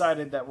 He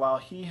cited that while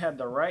he had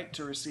the right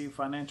to receive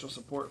financial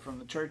support from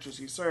the churches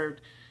he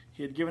served,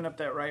 he had given up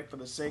that right for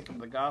the sake of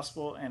the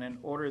gospel and in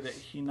order that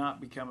he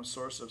not become a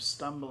source of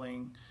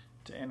stumbling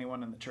to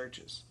anyone in the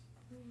churches.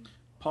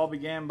 Paul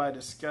began by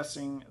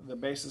discussing the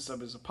basis of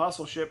his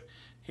apostleship.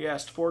 He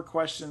asked 4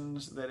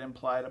 questions that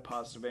implied a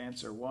positive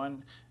answer.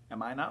 1,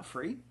 am I not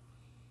free?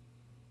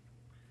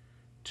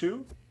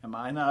 2, am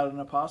I not an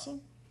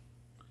apostle?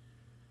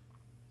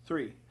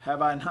 3,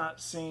 have I not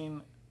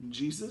seen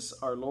Jesus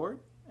our Lord?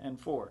 And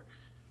 4,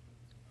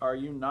 are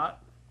you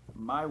not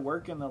my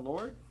work in the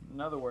Lord? In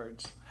other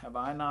words, have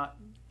I not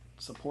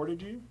supported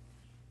you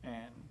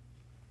and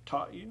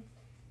taught you?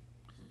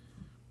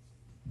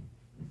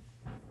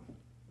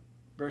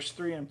 Verse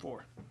 3 and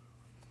 4.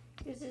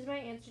 This is my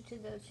answer to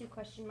those who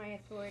question my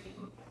authority.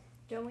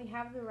 Don't we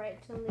have the right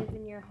to live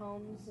in your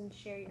homes and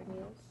share your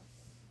meals?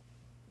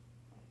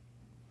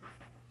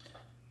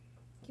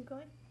 Keep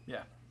going.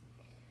 Yeah.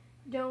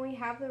 Don't we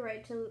have the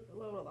right to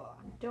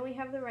Don't we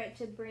have the right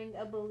to bring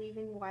a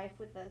believing wife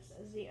with us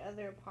as the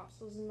other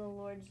apostles and the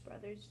Lord's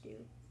brothers do,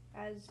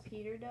 as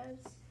Peter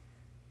does?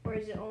 Or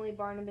is it only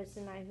Barnabas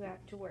and I who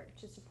have to work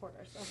to support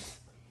ourselves?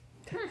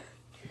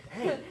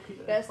 Hey,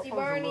 Bestie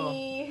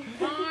Barney.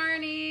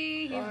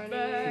 Barney, he's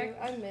back.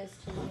 I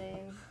missed his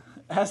name.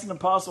 As an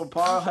apostle,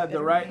 Paul had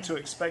the right to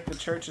expect the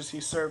churches he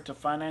served to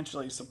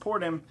financially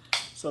support him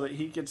so that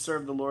he could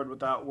serve the Lord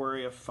without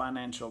worry of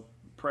financial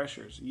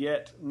pressures.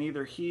 Yet,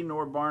 neither he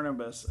nor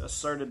Barnabas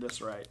asserted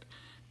this right.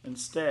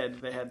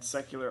 Instead, they had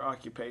secular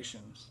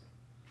occupations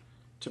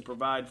to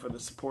provide for the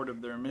support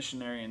of their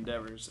missionary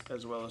endeavors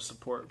as well as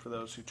support for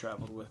those who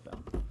traveled with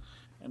them.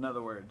 In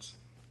other words,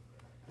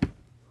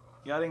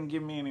 y'all didn't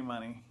give me any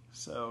money,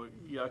 so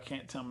y'all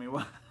can't tell me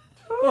what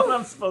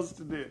I'm supposed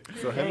to do.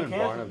 So him and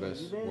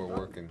Barnabas were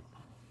working,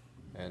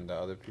 and the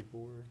other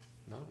people were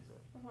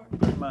not?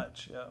 Pretty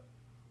much, yeah.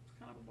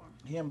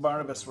 He and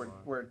Barnabas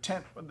were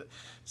tent.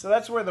 So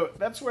that's where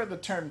the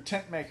term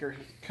tent maker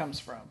comes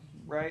from,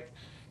 right?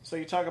 So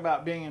you talk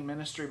about being in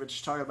ministry, but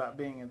you're talking about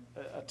being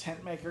a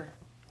tent maker.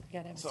 You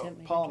gotta have a So tent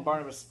maker, Paul and don't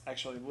Barnabas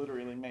actually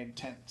literally made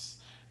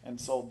tents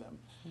and sold them.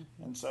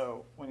 And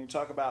so when you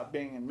talk about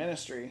being in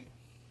ministry,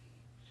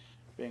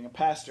 being a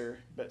pastor,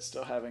 but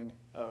still having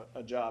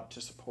a job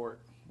to support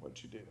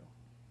what you do,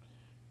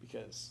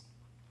 because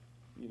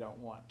you don't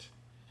want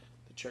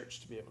the church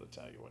to be able to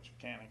tell you what you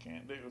can and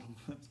can't do.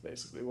 That's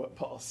basically what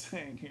Paul's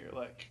saying here.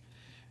 Like,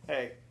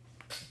 hey,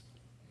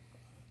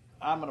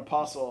 I'm an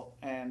apostle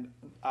and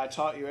I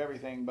taught you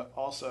everything, but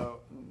also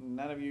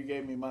none of you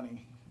gave me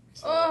money.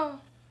 So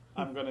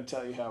I'm going to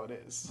tell you how it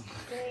is.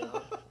 Dang.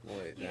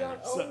 Wait, You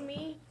don't So- owe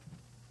me?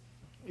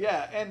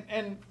 Yeah,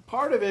 and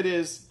part of it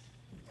is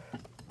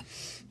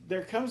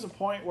there comes a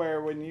point where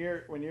when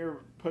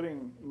you're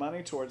putting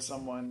money towards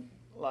someone,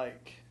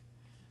 like,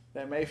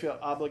 they may feel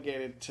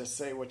obligated to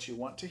say what you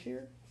want to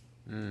hear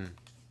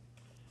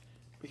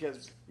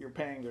because you're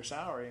paying their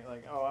salary.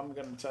 Like, oh, I'm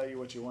going to tell you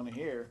what you want to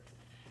hear.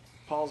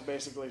 Paul's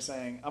basically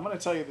saying, I'm going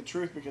to tell you the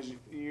truth because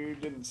you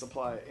didn't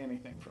supply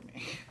anything for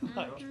me.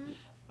 Like,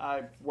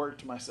 I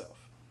worked myself.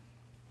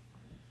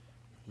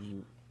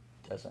 He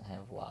doesn't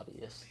have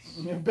lobbyists.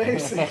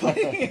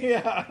 Basically,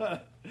 yeah.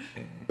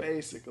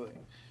 Basically.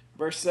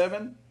 Verse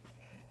 7.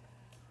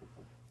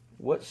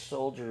 What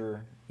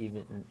soldier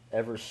even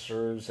ever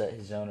serves at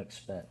his own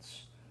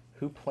expense?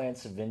 Who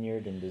plants a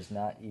vineyard and does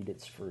not eat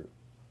its fruit,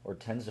 or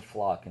tends a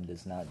flock and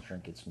does not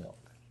drink its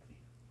milk?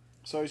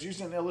 So he's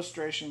using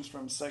illustrations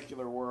from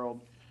secular world.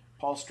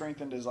 Paul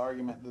strengthened his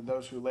argument that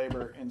those who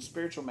labor in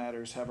spiritual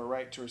matters have a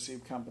right to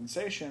receive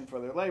compensation for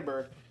their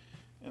labor.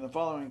 In the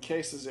following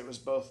cases, it was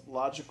both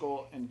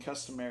logical and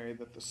customary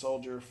that the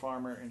soldier,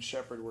 farmer, and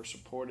shepherd were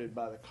supported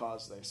by the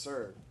cause they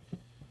served.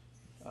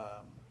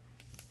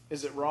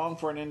 Is it wrong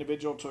for an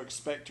individual to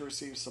expect to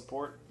receive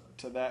support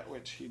to that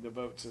which he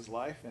devotes his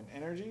life and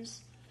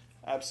energies?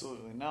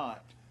 Absolutely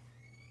not.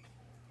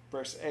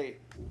 Verse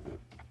 8.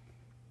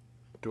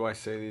 Do I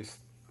say these?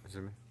 Is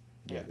it me?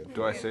 Yeah.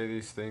 Do I say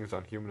these things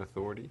on human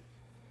authority?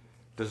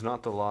 Does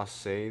not the law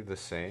say the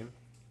same?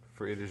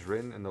 For it is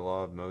written in the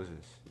law of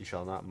Moses, "You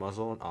shall not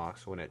muzzle an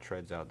ox when it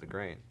treads out the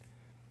grain."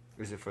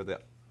 Is it for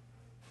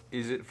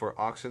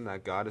oxen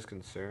that God is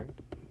concerned?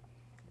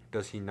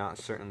 Does he not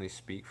certainly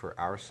speak for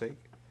our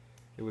sake?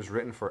 It was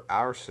written for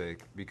our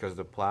sake, because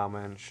the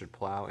plowman should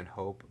plow in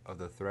hope of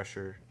the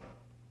thresher,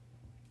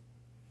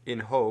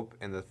 and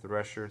the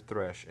thresher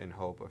thresh in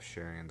hope of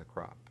sharing in the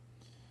crop.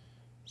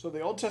 So the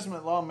Old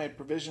Testament law made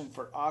provision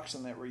for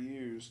oxen that were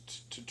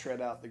used to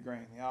tread out the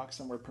grain. The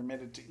oxen were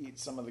permitted to eat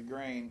some of the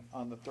grain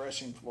on the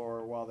threshing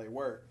floor while they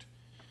worked.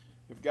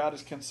 If God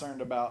is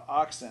concerned about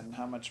oxen,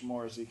 how much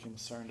more is he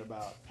concerned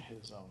about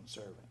his own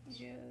servants?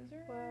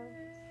 Wow.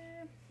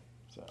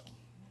 So,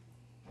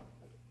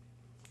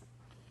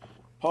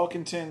 Paul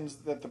contends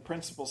that the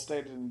principle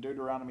stated in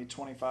Deuteronomy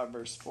 25,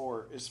 verse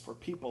 4 is for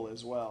people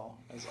as well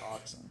as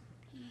oxen.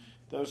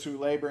 Those who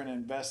labor and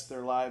invest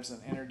their lives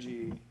and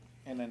energy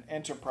in an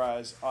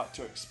enterprise ought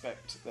to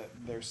expect that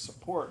their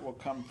support will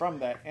come from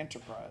that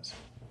enterprise.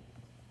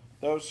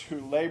 Those who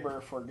labor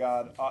for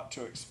God ought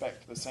to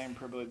expect the same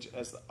privilege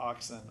as the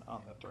oxen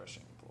on the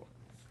threshing floor.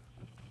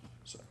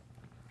 So,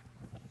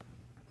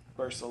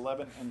 verse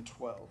 11 and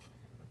 12.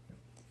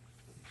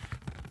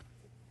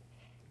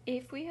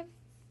 If we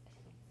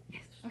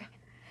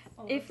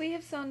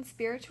have sown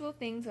spiritual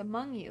things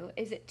among you,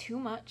 is it too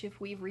much if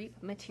we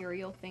reap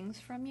material things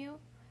from you?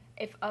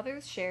 If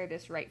others share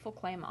this rightful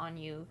claim on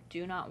you,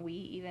 do not we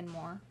even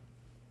more?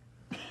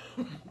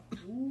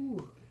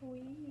 Ooh.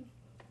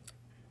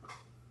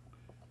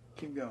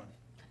 Keep going.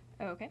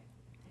 Okay.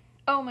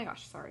 Oh my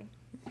gosh, sorry.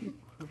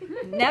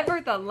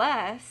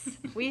 Nevertheless,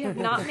 we have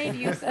not made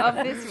use of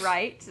this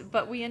right,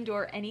 but we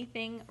endure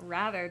anything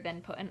rather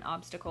than put an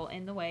obstacle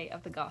in the way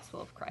of the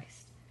gospel of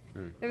Christ.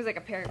 There was like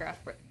a paragraph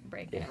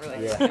break, and it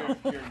really You're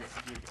good.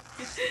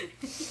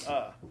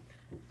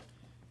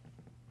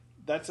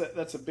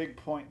 That's a big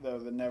point, though,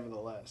 the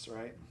nevertheless,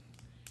 right?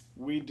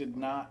 We did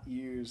not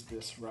use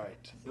this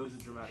right. It was a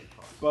dramatic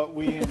pause. But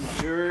we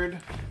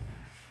endured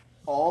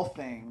all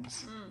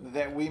things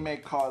that we may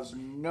cause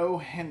no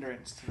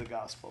hindrance to the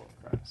gospel of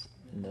Christ.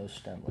 No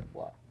stumbling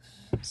blocks.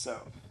 So,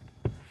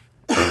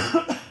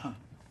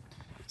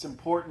 it's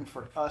important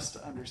for us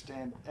to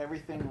understand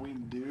everything we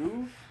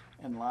do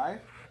in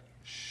life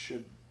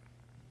should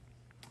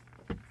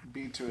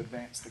be to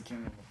advance the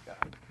kingdom of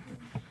God.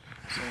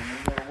 So when we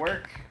go to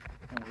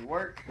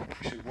work,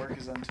 we should work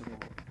as unto the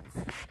Lord.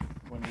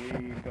 When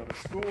we go to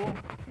school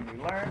and we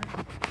learn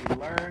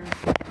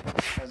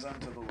as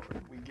unto the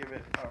Lord. We give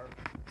it our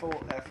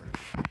full effort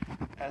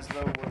as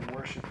though we're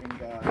worshiping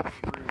God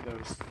through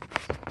those things.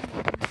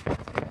 You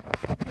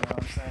know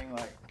what I'm saying?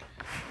 Like,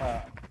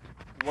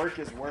 work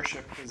as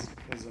worship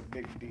is a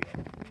big deal,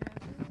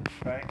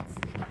 right?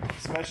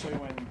 Especially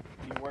when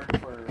you work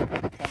for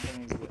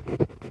companies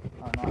that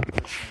are not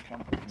Christian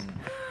companies.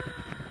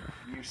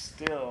 You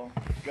still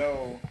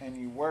go and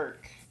you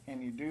work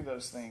and you do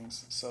those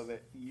things so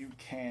that you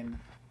can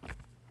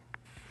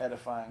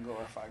edify and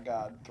glorify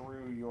God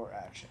through your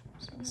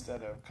actions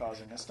instead of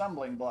causing a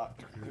stumbling block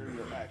through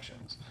your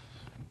actions.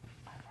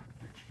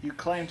 You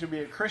claim to be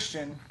a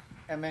Christian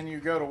and then you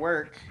go to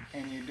work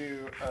and you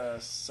do a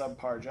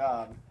subpar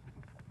job.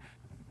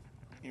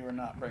 You are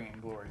not bringing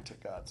glory to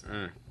God's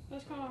name.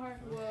 That's kind of hard.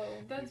 Whoa.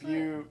 That's If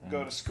you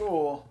go to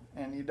school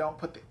and you don't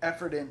put the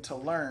effort in to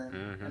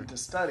learn and to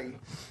study,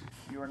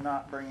 you are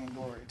not bringing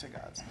glory to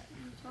God's name.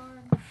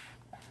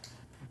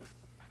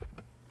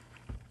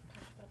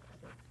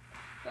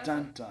 That's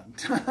Dun dun.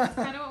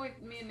 kind of what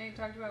me and Nate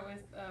talked about with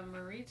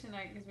Marie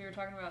tonight, because we were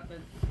talking about the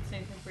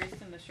saints and priests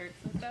and the shirts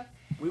and stuff.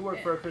 We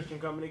work for a Christian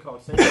company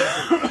called Saint.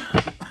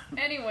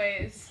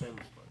 Anyways,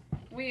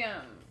 we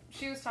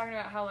she was talking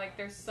about how like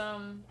there's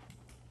some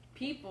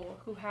people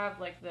who have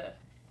like the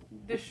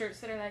shirts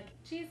that are like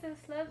Jesus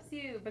loves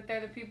you, but they're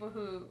the people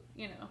who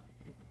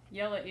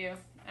yell at you,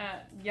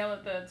 yell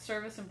at the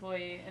service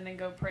employee, and then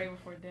go pray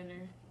before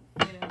dinner.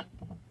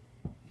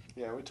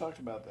 Yeah, we talked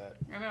about that.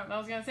 I know. I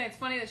was gonna say it's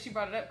funny that she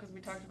brought it up because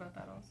we talked about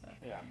that also.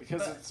 Yeah,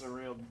 because But- it's a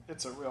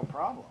real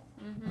problem.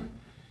 Mm-hmm.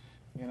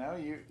 You know,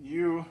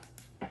 you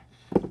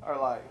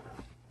are like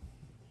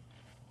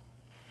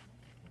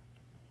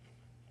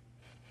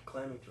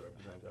Claiming to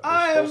represent God.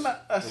 I am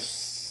a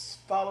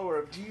follower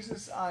of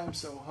Jesus. I am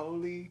so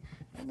holy,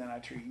 and then I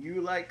treat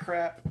you like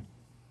crap.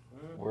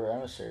 We're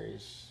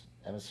emissaries.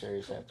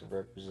 Emissaries have to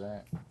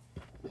represent,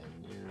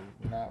 and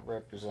you're not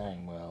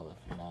representing well if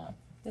you're not.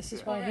 This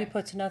is why he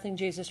puts nothing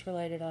Jesus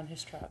related on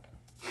his truck.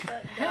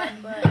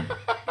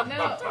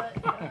 No.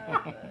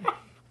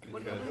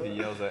 He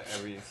yells at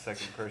every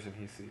second person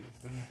he sees.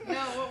 No,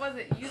 what was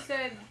it? You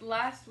said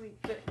last week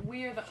that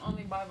we are the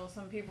only Bible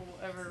some people will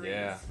ever read.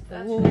 Yeah.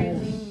 That's Ooh.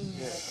 crazy.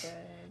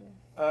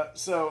 Yeah.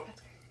 So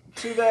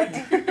to that,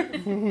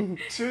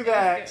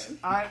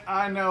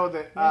 I know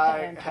that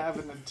I have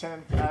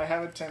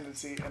a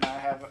tendency, and I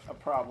have a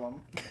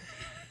problem.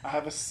 I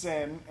have a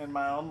sin in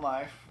my own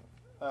life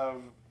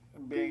of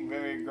being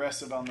very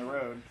aggressive on the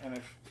road, and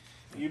if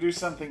you do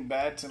something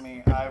bad to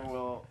me, I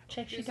will.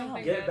 Chase you Do down.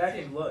 something. Get back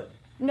in blood.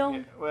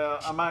 No, Well,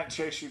 I might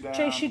chase you down.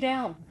 chase you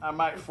down. I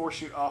might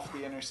force you off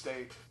the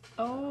interstate.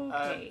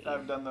 Okay.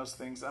 I've done those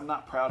things. I'm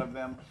not proud of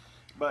them,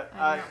 but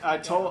I'm not I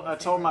proud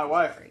told my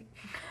wife Sorry.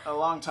 a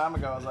long time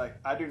ago. I was like,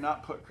 I do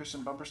not put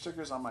Christian bumper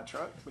stickers on my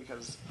truck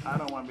because I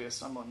don't want to be a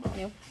stumbling block.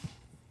 Yep.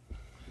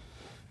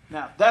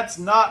 Now that's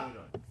not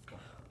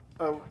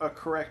a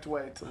correct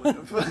way to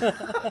live.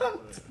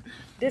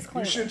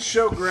 Disclaimer. You should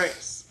show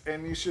grace,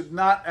 and you should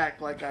not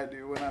act like I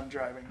do when I'm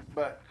driving.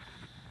 But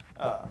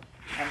there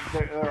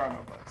are no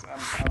bugs.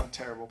 I'm a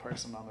terrible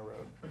person on the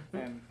road,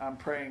 and I'm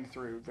praying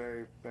through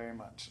very, very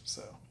much.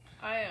 So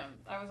I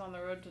was on the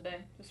road today.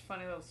 Just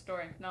funny little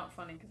story. Not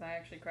funny because I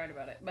actually cried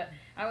about it. But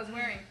I was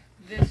wearing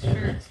this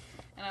shirt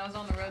and I was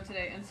on the road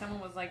today and someone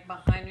was like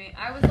behind me.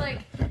 I was like,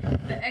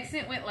 the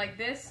exit went like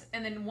this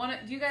and then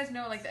do you guys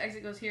know like the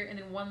exit goes here and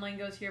then one lane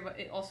goes here but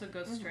it also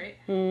goes straight?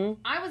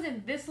 Mm-hmm. I was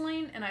in this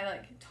lane and I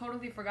like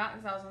totally forgot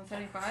because I was on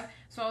 75.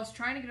 So I was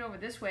trying to get over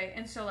this way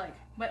and so like,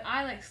 but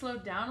I like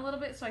slowed down a little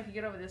bit so I could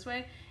get over this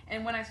way.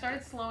 And when I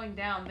started slowing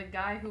down, the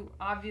guy who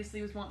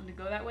obviously was wanting to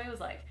go that way was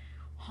like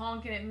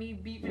honking at me,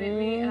 beeping at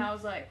me, and I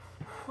was like,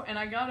 and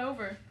I got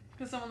over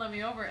because someone let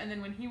me over. And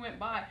then when he went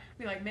by,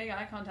 we like made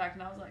eye contact,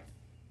 and I was like,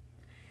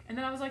 and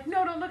then I was like,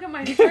 no, don't look at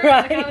my shirt.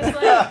 Right. Like I was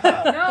like,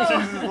 no.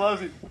 Jesus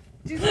loves you.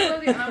 Jesus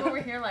loves you. And I'm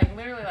over here like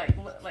literally like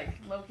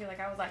low key, like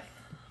I was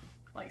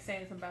like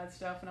saying some bad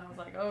stuff, and I was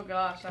like, oh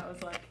gosh, I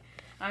was like,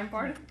 I'm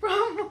part of the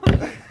problem.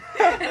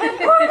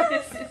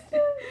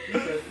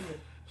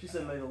 She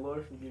said, may the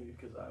Lord forgive you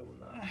because I will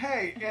not.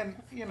 Hey, and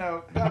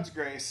God's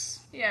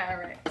grace. Yeah,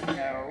 right.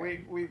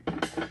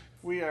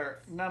 We are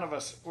none of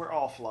us. We're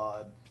all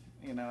flawed.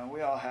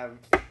 We all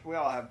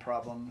have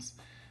problems.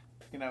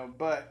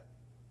 But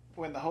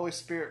when the Holy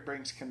Spirit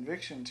brings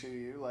conviction to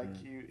you, like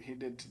he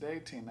did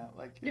today, Tina,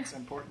 like it's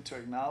important to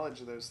acknowledge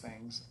those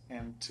things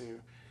and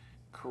to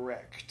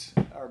correct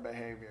our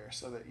behavior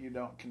so that you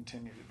don't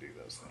continue to do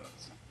those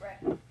things.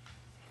 Right.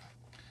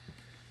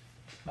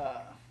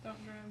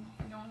 Don't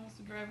drive. No one has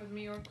to drive with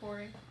me or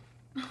Corey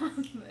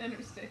on the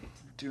interstate.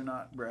 Do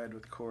not ride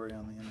with Corey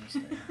on the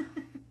interstate.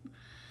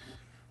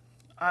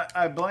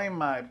 I blame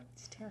my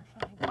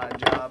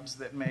jobs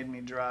that made me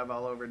drive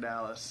all over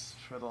Dallas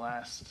for the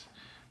last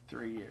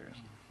 3 years.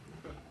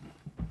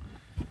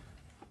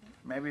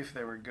 Maybe if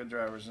they were good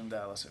drivers in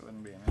Dallas, it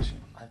wouldn't be an issue.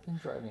 I've been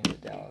driving to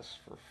Dallas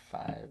for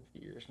 5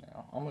 years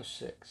now, almost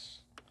 6.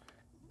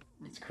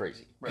 It's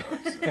crazy.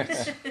 It's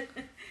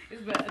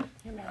bad.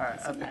 Your All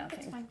right, math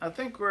is mathing. I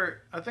think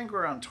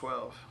we're on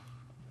 12.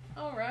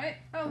 All right,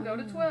 I'll go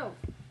to 12.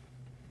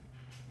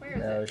 Where is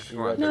No, it? she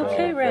We're read on 12. No,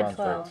 Kay we're read on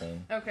 12.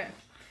 13. Okay.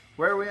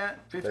 Where are we at?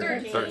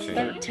 15? 13.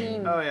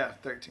 13. Oh yeah,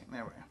 13.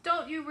 There we go.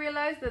 Don't you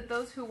realize that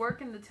those who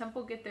work in the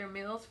temple get their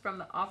meals from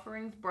the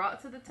offerings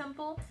brought to the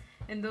temple,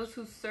 and those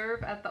who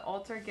serve at the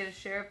altar get a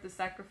share of the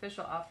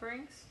sacrificial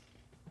offerings?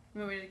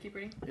 You want me to keep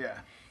reading? Yeah.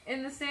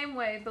 In the same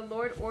way, the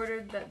Lord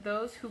ordered that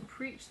those who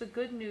preach the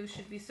good news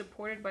should be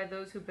supported by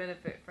those who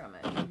benefit from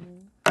it.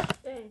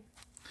 Dang.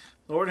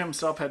 The Lord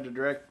Himself had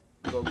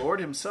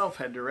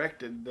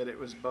directed that it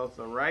was both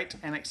the right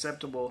and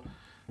acceptable.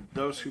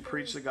 Those who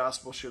preach the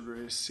gospel should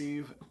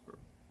receive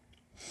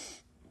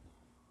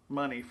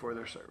money for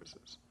their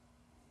services.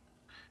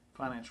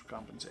 Financial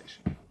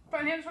compensation.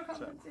 Financial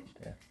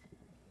compensation.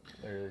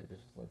 Literally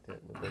just looked at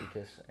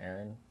Leviticus,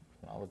 Aaron,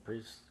 and all the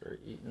priests are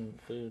eating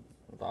food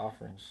with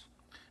offerings.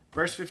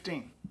 Verse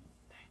 15.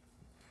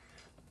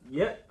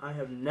 Yet I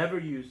have never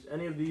used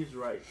any of these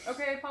rights.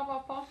 Okay,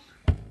 Paul.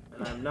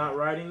 And I'm not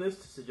writing this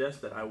to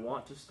suggest that I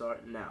want to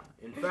start now.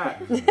 In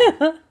fact,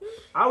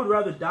 I would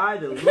rather die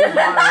than lose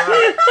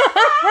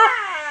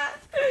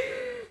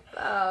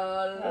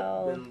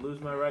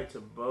my right to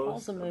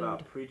boast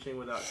about preaching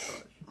without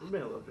charge. I'm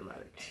being a little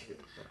dramatic here.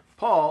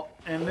 Paul,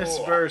 in this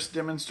verse,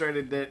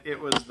 demonstrated that it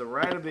was the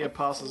right of the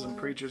apostles and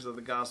preachers of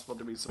the gospel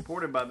to be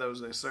supported by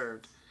those they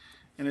served.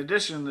 In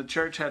addition, the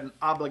church had an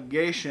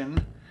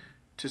obligation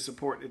to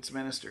support its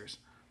ministers.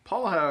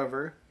 Paul,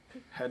 however,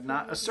 had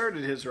not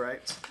asserted his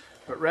rights,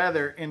 but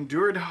rather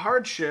endured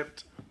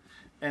hardship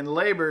and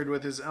labored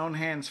with his own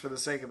hands for the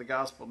sake of the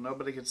gospel.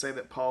 Nobody could say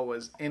that Paul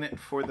was in it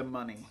for the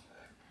money.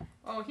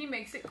 Oh, he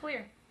makes it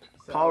clear.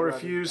 Paul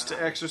refused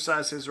to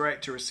exercise his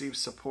right to receive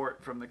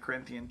support from the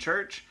Corinthian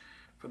church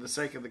for the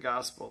sake of the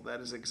gospel.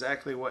 That is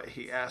exactly what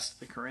he asked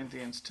the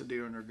Corinthians to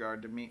do in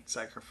regard to meat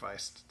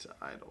sacrificed to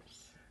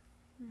idols.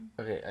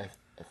 Okay,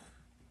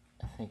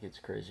 I think it's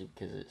crazy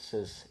because it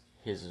says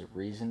his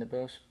reason to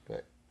boast,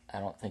 but I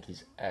don't think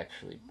he's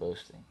actually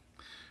boasting.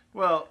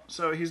 Well,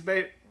 so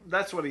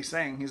that's what he's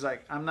saying. He's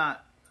like, I'm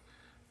not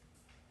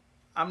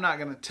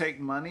going to take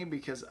money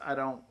because I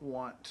don't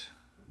want.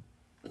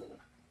 He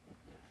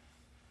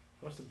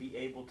wants to be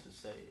able to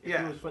say. If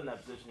Yeah. he was put in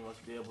that position, he wants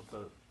to be able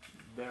to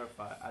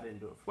verify I didn't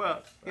do it for Well,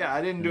 money. yeah,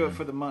 I didn't do it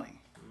for the money,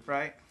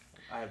 right?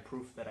 I have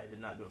proof that I did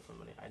not do it for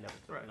money. I never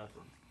took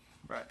nothing.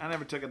 Right. I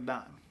never took a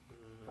dime.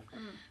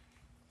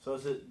 So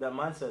is it that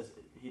mine says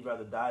he'd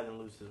rather die than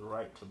lose his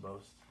right to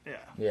boast. Yeah.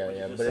 Yeah, Which is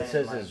yeah, just but it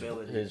saying says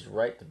liability. his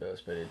right to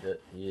boast, but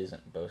he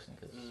isn't boasting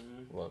because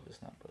love is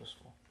not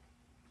boastful.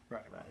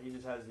 Right. Right. He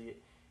just has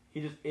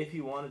if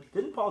he wanted.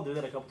 Didn't Paul do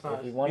that a couple times?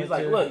 If he wanted He's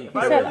like, to, look, he if He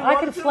I said, really I wanted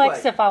could to,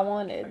 flex like, if I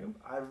wanted. if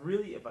I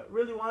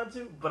really wanted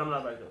to, but I'm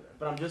not about to go there.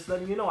 But I'm just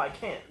letting you know I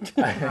can't.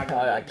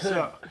 I could,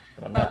 So,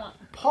 but I'm not.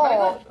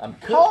 Paul, I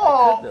could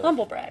though.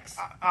 Humble brags.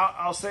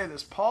 I'll say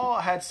this.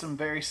 Paul had some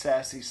very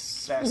sassy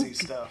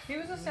stuff. He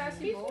was a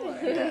sassy boy.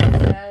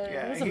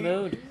 Yeah, It was a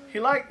mood. He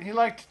liked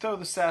to throw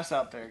the sass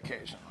out there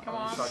occasionally. Come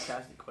on.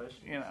 Sarcastic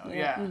question. You know,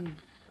 yeah.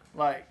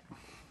 Like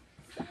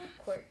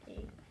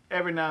Quirky.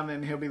 every now and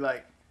then he'll be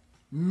like,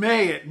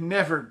 "May it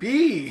never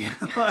be."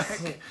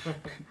 Like,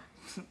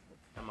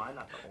 Am I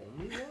not the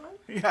only one?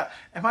 Yeah,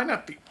 am I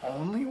not the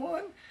only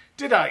one?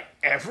 Did I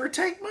ever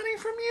take money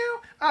from you?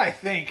 I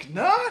think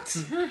not.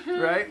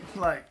 Right?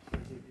 Like,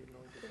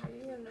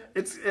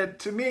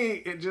 to me,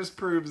 it just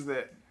proves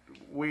that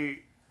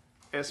we,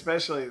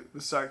 especially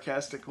the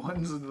sarcastic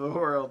ones of the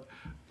world,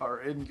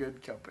 are in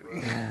good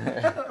company.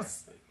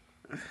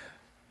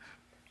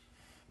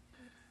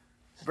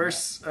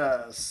 Verse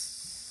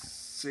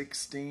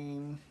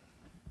 16.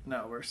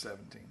 No, verse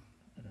 17.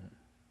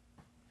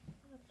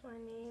 That's my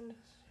name.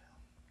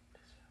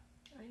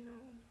 I know.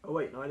 Oh,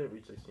 wait. No, I didn't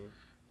read 16.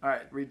 All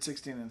right, read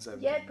 16 and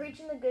 17. Yet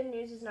preaching the good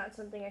news is not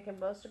something I can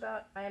boast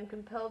about. I am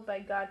compelled by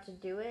God to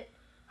do it.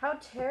 How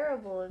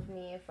terrible of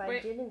me if I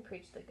didn't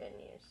preach the good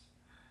news.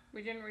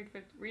 We didn't read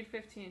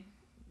 15,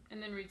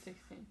 and then read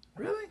 16.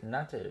 Really?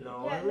 Not to.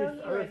 No, Yeah,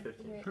 I read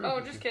 15.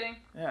 Oh, just kidding.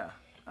 Yeah.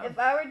 If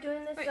I were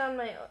doing this on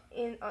my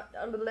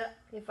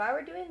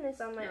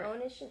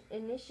own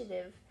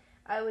initiative,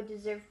 I would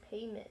deserve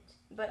payment.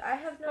 But I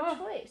have no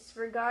choice,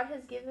 for God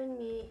has given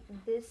me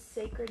this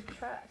sacred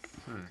trust.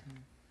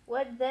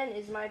 What then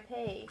is my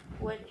pay?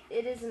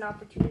 It is an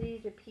opportunity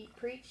to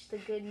preach the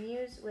good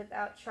news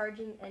without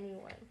charging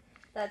anyone.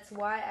 That's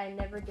why I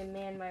never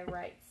demand my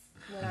rights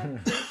when I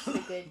preach the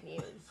good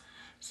news.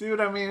 See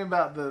what I mean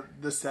about the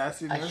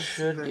sassiness? I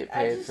should get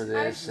paid for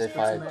this if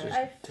I just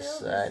I feel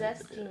decided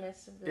the to do it.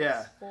 zestiness of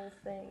this whole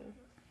thing.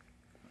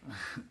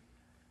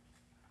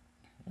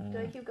 Do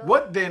I keep going?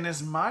 What then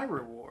is my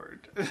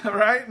reward?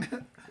 Right? What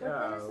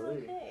then is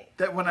okay?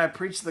 That when I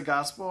preach the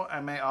gospel,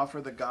 I may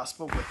offer the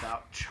gospel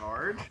without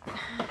charge.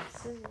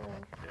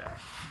 Yeah.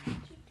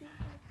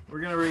 We're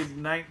going to read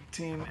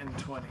 19 and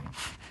 20.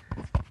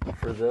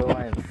 For though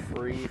I am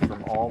free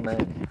from all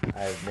men, I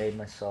have made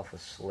myself a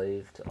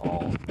slave to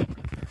all,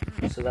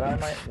 so that I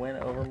might win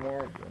over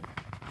more of them.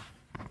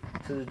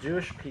 To the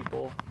Jewish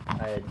people,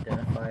 I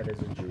identified as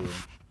a Jew,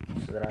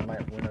 so that I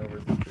might win over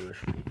the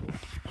Jewish people.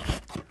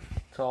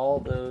 To all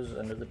those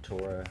under the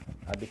Torah,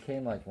 I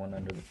became like one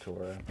under the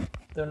Torah,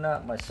 though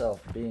not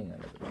myself being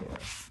under the Torah,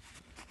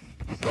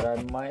 so that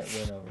I might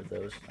win over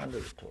those under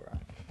the Torah.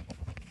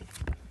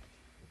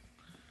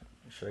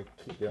 Should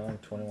I keep going?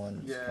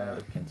 21 is kind of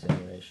a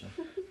continuation.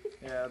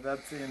 Yeah,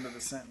 that's the end of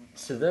the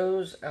sentence. To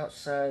those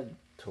outside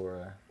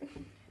Torah,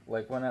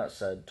 like one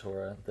outside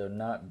Torah, though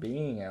not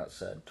being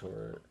outside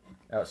Torah,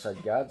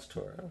 outside God's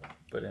Torah,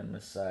 but in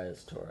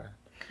Messiah's Torah,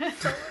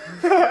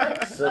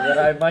 so that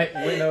I might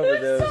win over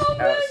those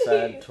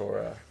outside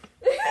Torah.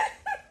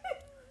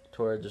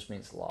 Torah just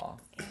means law.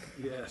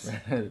 Yes.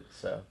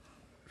 So.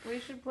 We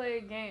should play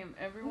a game.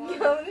 Everyone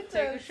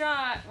take a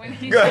shot when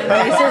he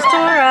This is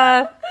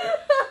Torah.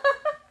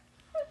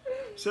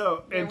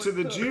 So, and to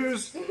the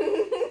Jews,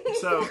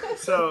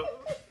 so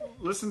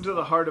listen to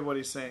the heart of what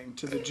he's saying.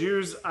 To the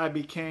Jews, I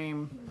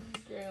became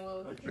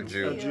A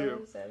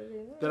Jew.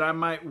 that I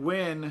might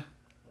win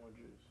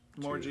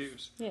more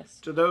Jews. Yes.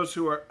 To those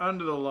who are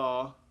under the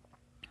law,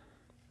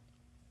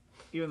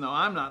 even though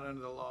I'm not under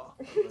the law,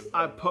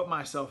 I put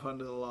myself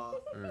under the law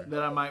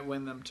that I might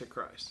win them to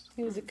Christ.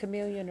 He was a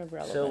chameleon of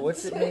relevance. So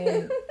what's it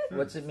mean?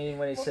 What's it mean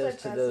when he says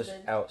to those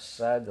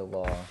outside the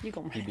law, You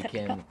gonna he make that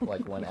became up.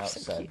 like one You're so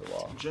outside cute. the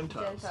law?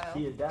 Gentiles.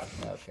 He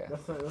adapted. Okay.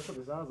 That's what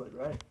it sounds like,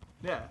 right?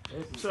 Yeah.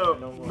 Basically, So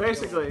no more-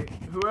 basically,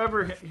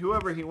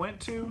 whoever he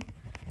went to,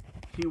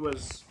 he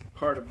was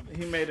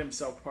he made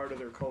himself part of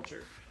their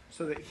culture,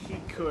 so that he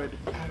could.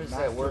 How does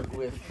that work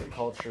with the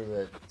culture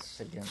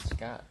that's against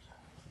God?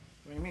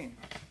 What do you mean?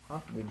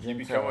 The You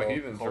become a Gentile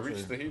heathen to culture.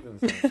 reach the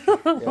heathens.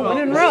 When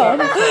in Rome.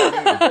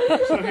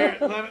 So here,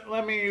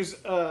 let me use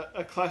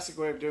a classic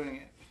way of doing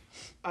it.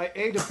 I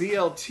ate a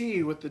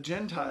BLT with the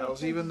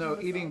Gentiles, even though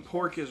eating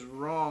pork is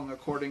wrong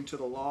according to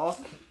the law.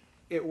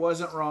 It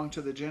wasn't wrong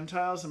to the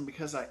Gentiles, and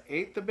because I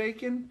ate the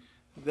bacon,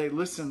 they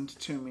listened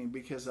to me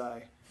because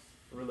I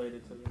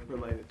related to them.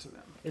 related to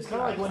them. It's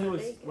kind of like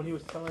when he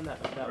was telling that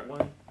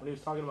one when he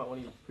was talking about when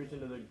he was preaching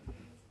to the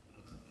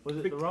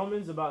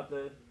Romans about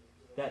that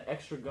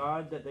extra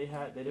god that they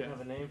didn't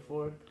have a name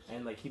for,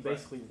 and like he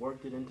basically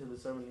worked it into the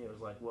sermon. He was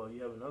like, well,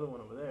 you have another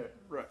one over there.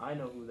 Right. I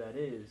know who that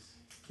is.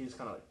 He just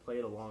kind of like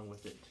played along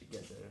with it to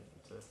get there.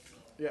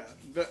 Yeah.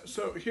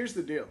 So here's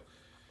the deal.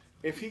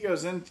 If he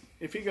goes,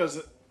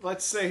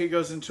 let's say he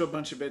goes into a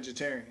bunch of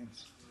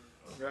vegetarians,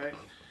 right?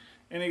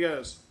 And he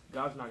goes,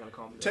 God's not gonna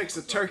call me. takes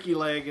a turkey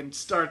leg and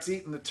starts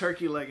eating the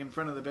turkey leg in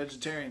front of the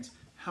vegetarians.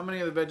 How many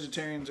of the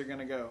vegetarians are going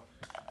to go,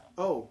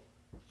 oh,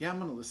 yeah, I'm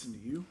going to listen to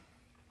you?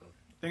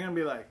 They're going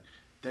to be like,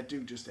 that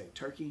dude just ate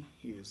turkey.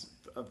 He is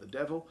of the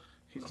devil.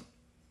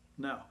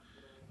 No.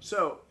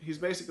 So he's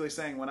basically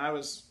saying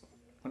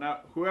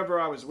whoever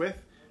I was with,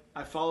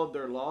 I followed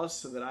their laws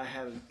so that I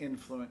had an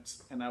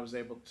influence and I was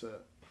able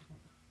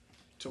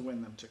to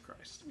win them to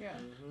Christ. Yeah.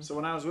 So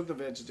when I was with the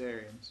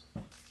vegetarians,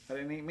 I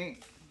didn't eat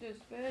meat.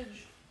 Just veg.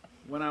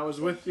 When I was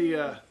with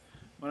the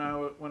when I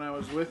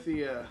was with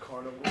the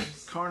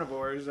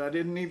carnivores, I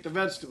didn't eat the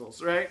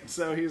vegetables, right?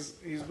 So he's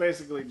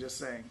basically just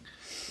saying,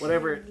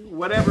 whatever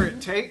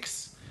it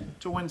takes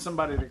to win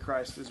somebody to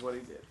Christ is what he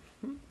did.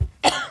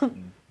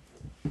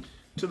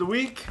 To the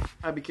weak,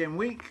 I became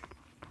weak,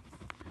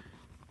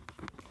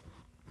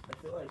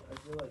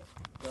 like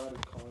God is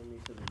calling me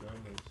to the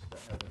gamers that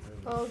haven't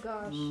really Oh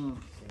gosh. seen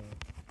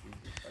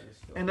Jesus. I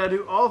just feel And I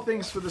do all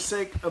things for the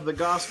sake of the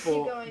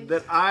gospel, Keep going.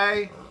 that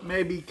I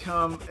may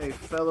become a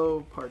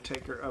fellow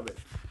partaker of it.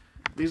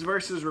 These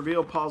verses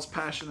reveal Paul's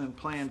passion and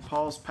plan.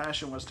 Paul's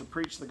passion was to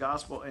preach the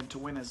gospel and to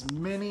win as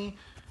many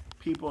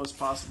people as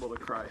possible to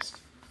Christ.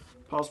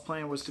 Paul's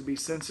plan was to be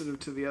sensitive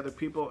to the other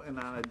people and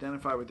not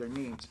identify with their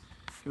needs.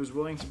 He was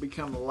willing to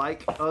become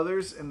like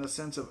others in the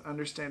sense of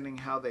understanding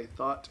how they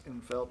thought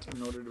and felt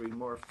in order to be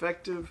more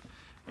effective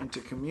and to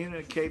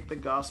communicate the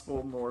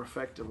gospel more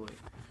effectively.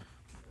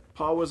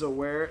 Paul was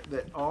aware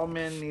that all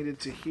men needed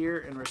to hear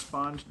and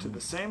respond to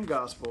the same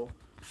gospel,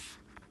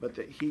 but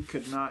that he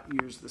could not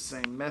use the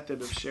same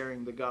method of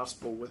sharing the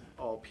gospel with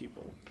all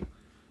people.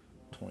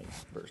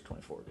 Verse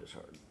 24 goes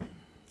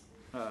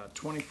hard.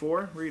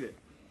 24, read it.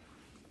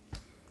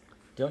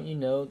 Don't you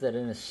know that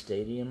in a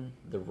stadium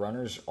the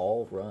runners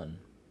all run,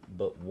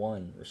 but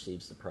one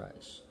receives the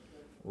prize?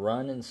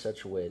 Run in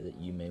such a way that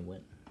you may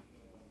win.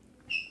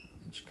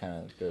 Just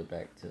kind of go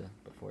back to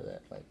before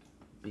that, like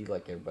be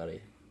like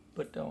everybody,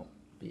 but don't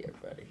be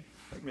everybody.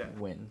 Like Yeah.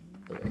 win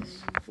the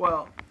race.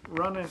 Well,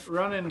 run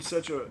in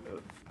such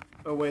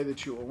a way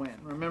that you will win.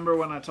 Remember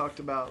when I talked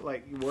about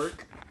like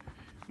work?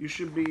 You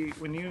should be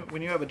when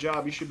you have a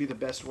job, you should be the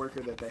best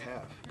worker that they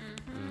have.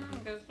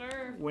 Yes,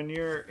 sir. When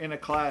you're in a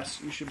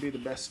class, you should be the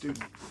best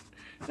student.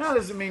 Now, that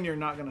doesn't mean you're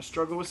not going to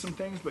struggle with some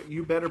things, but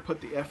you better put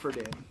the effort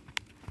in.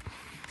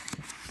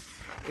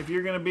 If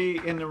you're going to be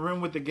in the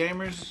room with the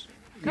gamers,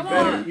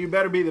 you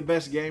better be the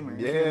best gamer.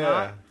 If you're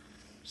not,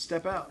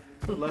 step out.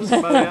 Let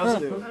somebody else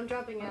do it. I'm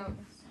dropping out.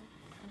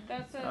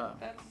 That's it.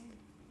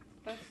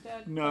 That's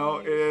Dad.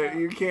 No, telling you to stop.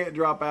 you can't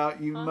drop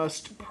out. You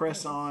must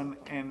press on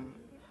and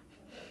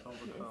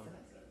overcome.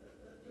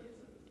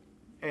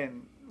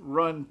 and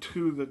run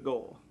to the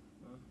goal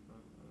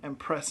and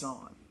press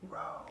on.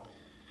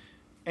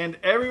 And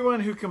everyone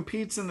who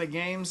competes in the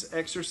games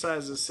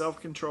exercises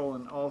self-control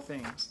in all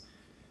things.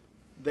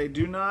 They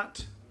do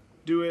not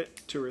do it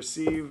to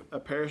receive a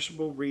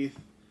perishable wreath,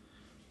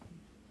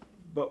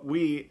 but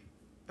we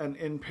an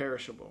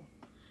imperishable.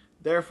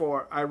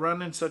 Therefore, I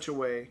run in such a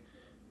way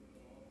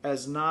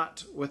as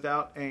not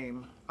without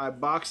aim. I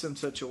box in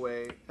such a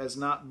way as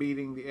not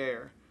beating the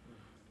air.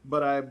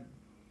 But I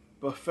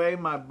buffet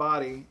my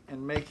body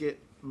and make it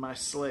my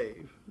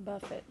slave.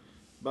 Buffett.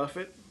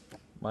 Buffet?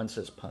 Mine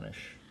says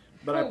punish.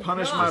 But I Oh,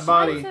 punish gosh. my Mine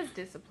body. says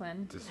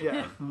discipline.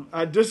 Yeah.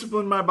 I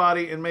discipline my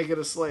body and make it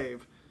a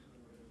slave.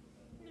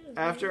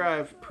 After I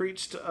have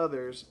preached to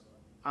others,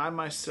 I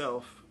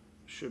myself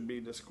should be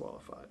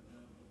disqualified.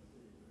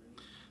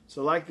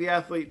 So like the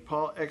athlete,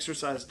 Paul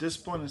exercised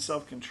discipline and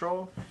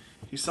self-control.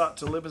 He sought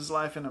to live his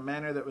life in a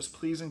manner that was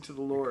pleasing to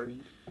the Lord.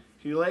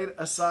 He laid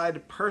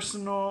aside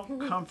personal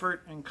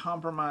comfort and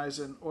compromise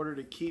in order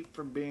to keep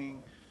from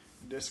being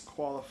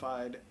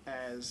disqualified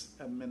as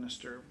a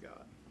minister of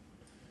God.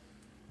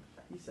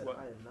 He said, What?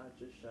 I am not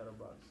just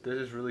shadowboxing. This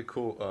is really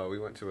cool. We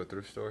went to a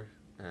thrift store,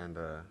 and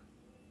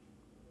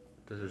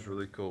this is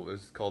really cool.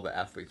 It's called the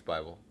Athlete's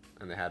Bible,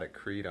 and they had a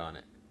creed on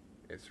it.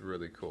 It's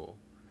really cool.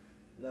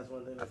 And that's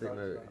one thing I that think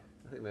talks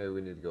maybe about.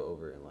 we need to go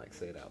over it and like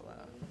say it out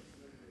loud.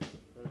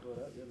 Wanna pull it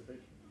up? You have the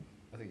picture?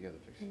 I think you have the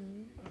picture.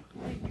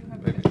 You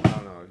have Maybe I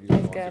don't know if you guys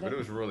want got to, but it. it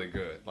was really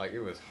good. Like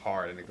it was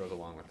hard, and it goes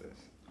along with this.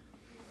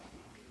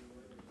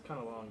 It's kind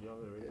of long. You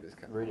want me to read It it? is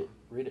kind Read it.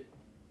 Read it.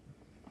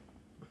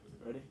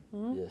 Ready?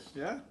 Yes.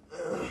 Yeah?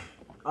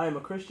 I am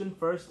a Christian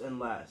first and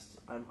last.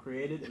 I am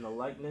created in the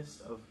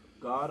likeness of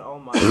God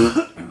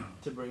Almighty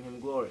to bring him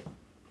glory.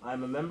 I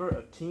am a member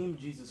of Team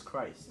Jesus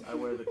Christ. I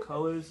wear the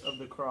colors of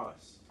the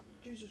cross.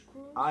 Jesus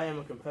Christ. I am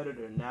a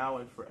competitor now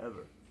and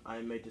forever. I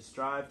am made to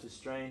strive, to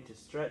strain, to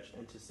stretch,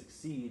 and to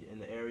succeed in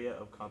the area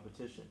of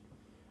competition.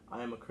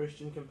 I am a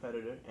Christian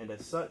competitor, and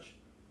as such,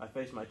 I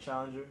face my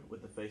challenger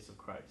with the face of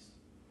Christ.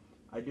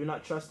 I do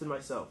not trust in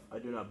myself. I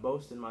do not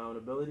boast in my own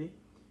ability,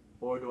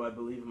 or do I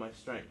believe in my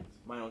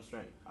own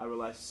strength. I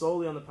rely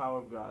solely on the power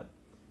of God.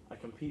 I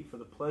compete for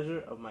the pleasure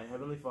of my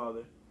Heavenly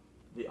Father,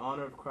 the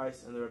honor of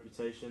Christ, and the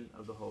reputation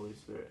of the Holy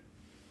Spirit.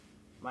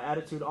 My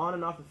attitude on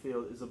and off the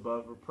field is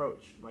above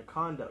reproach. My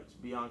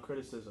conduct beyond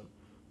criticism.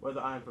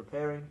 Whether I am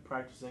preparing,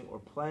 practicing, or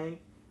playing,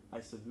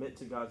 I submit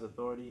to God's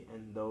authority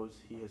and those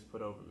He has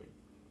put over me.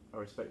 I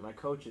respect my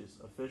coaches,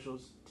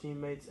 officials,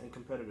 teammates, and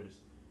competitors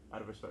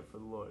out of respect for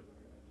the Lord.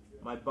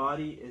 My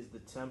body is the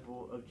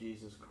temple of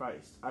Jesus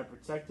Christ. I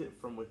protect it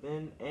from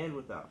within and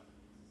without.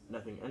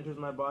 Nothing enters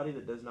my body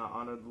that does not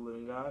honor the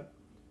living God.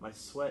 My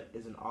sweat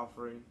is an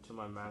offering to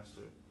my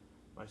Master.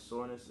 My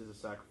soreness is a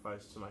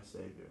sacrifice to my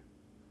Savior.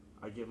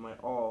 I give my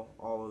all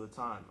of the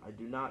time. I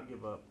do not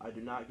give up. I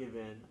do not give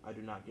in. I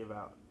do not give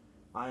out.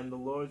 I am the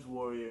Lord's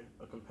warrior,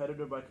 a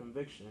competitor by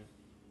conviction,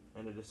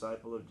 and a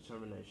disciple of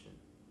determination.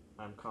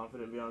 I am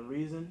confident beyond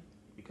reason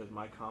because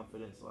my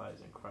confidence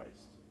lies in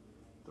Christ.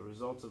 The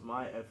results of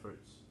my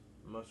efforts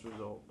must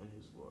result in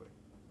His glory.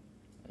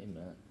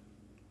 Amen.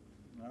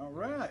 All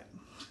right.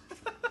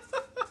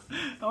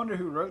 I wonder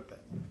who wrote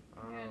that.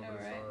 I don't Yeah, I know, but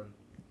it's right?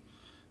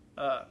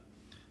 hard.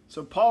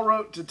 So Paul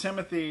wrote to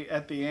Timothy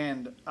at the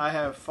end, I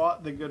have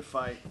fought the good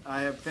fight.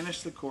 I have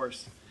finished the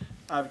course.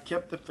 I've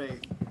kept the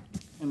faith.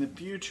 In the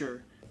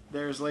future,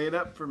 there is laid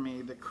up for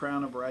me the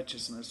crown of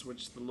righteousness,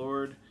 which the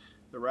Lord,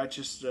 the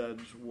righteous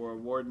judge, will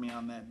reward me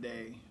on that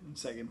day. In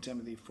 2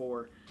 Timothy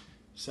 4,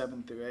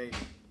 7 through 8.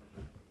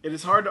 It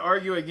is hard to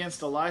argue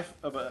against a life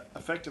of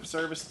effective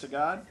service to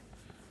God.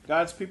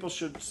 God's people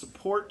should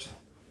support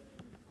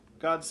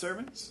God's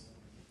servants.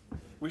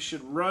 We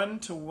should run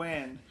to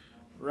win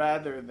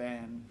rather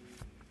than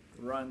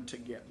run to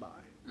get by.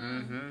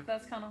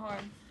 That's kind of hard.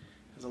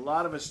 Because a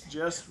lot of us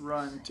just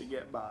run to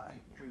get by.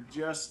 We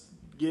just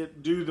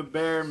do the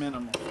bare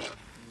minimum.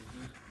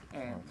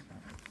 And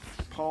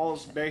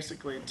Paul's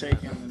basically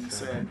taken and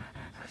said,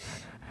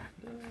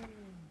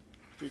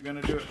 if you're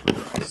going to do it for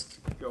Christ,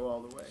 go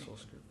all the way.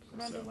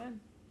 Run to win.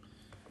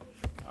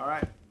 All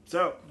right.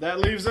 So that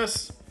leaves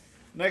us.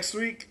 Next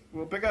week,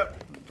 we'll pick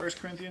up 1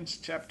 Corinthians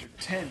chapter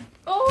 10.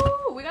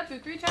 Oh, we got through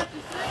 3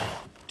 chapters today.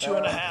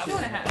 2.5.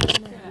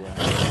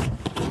 2.5.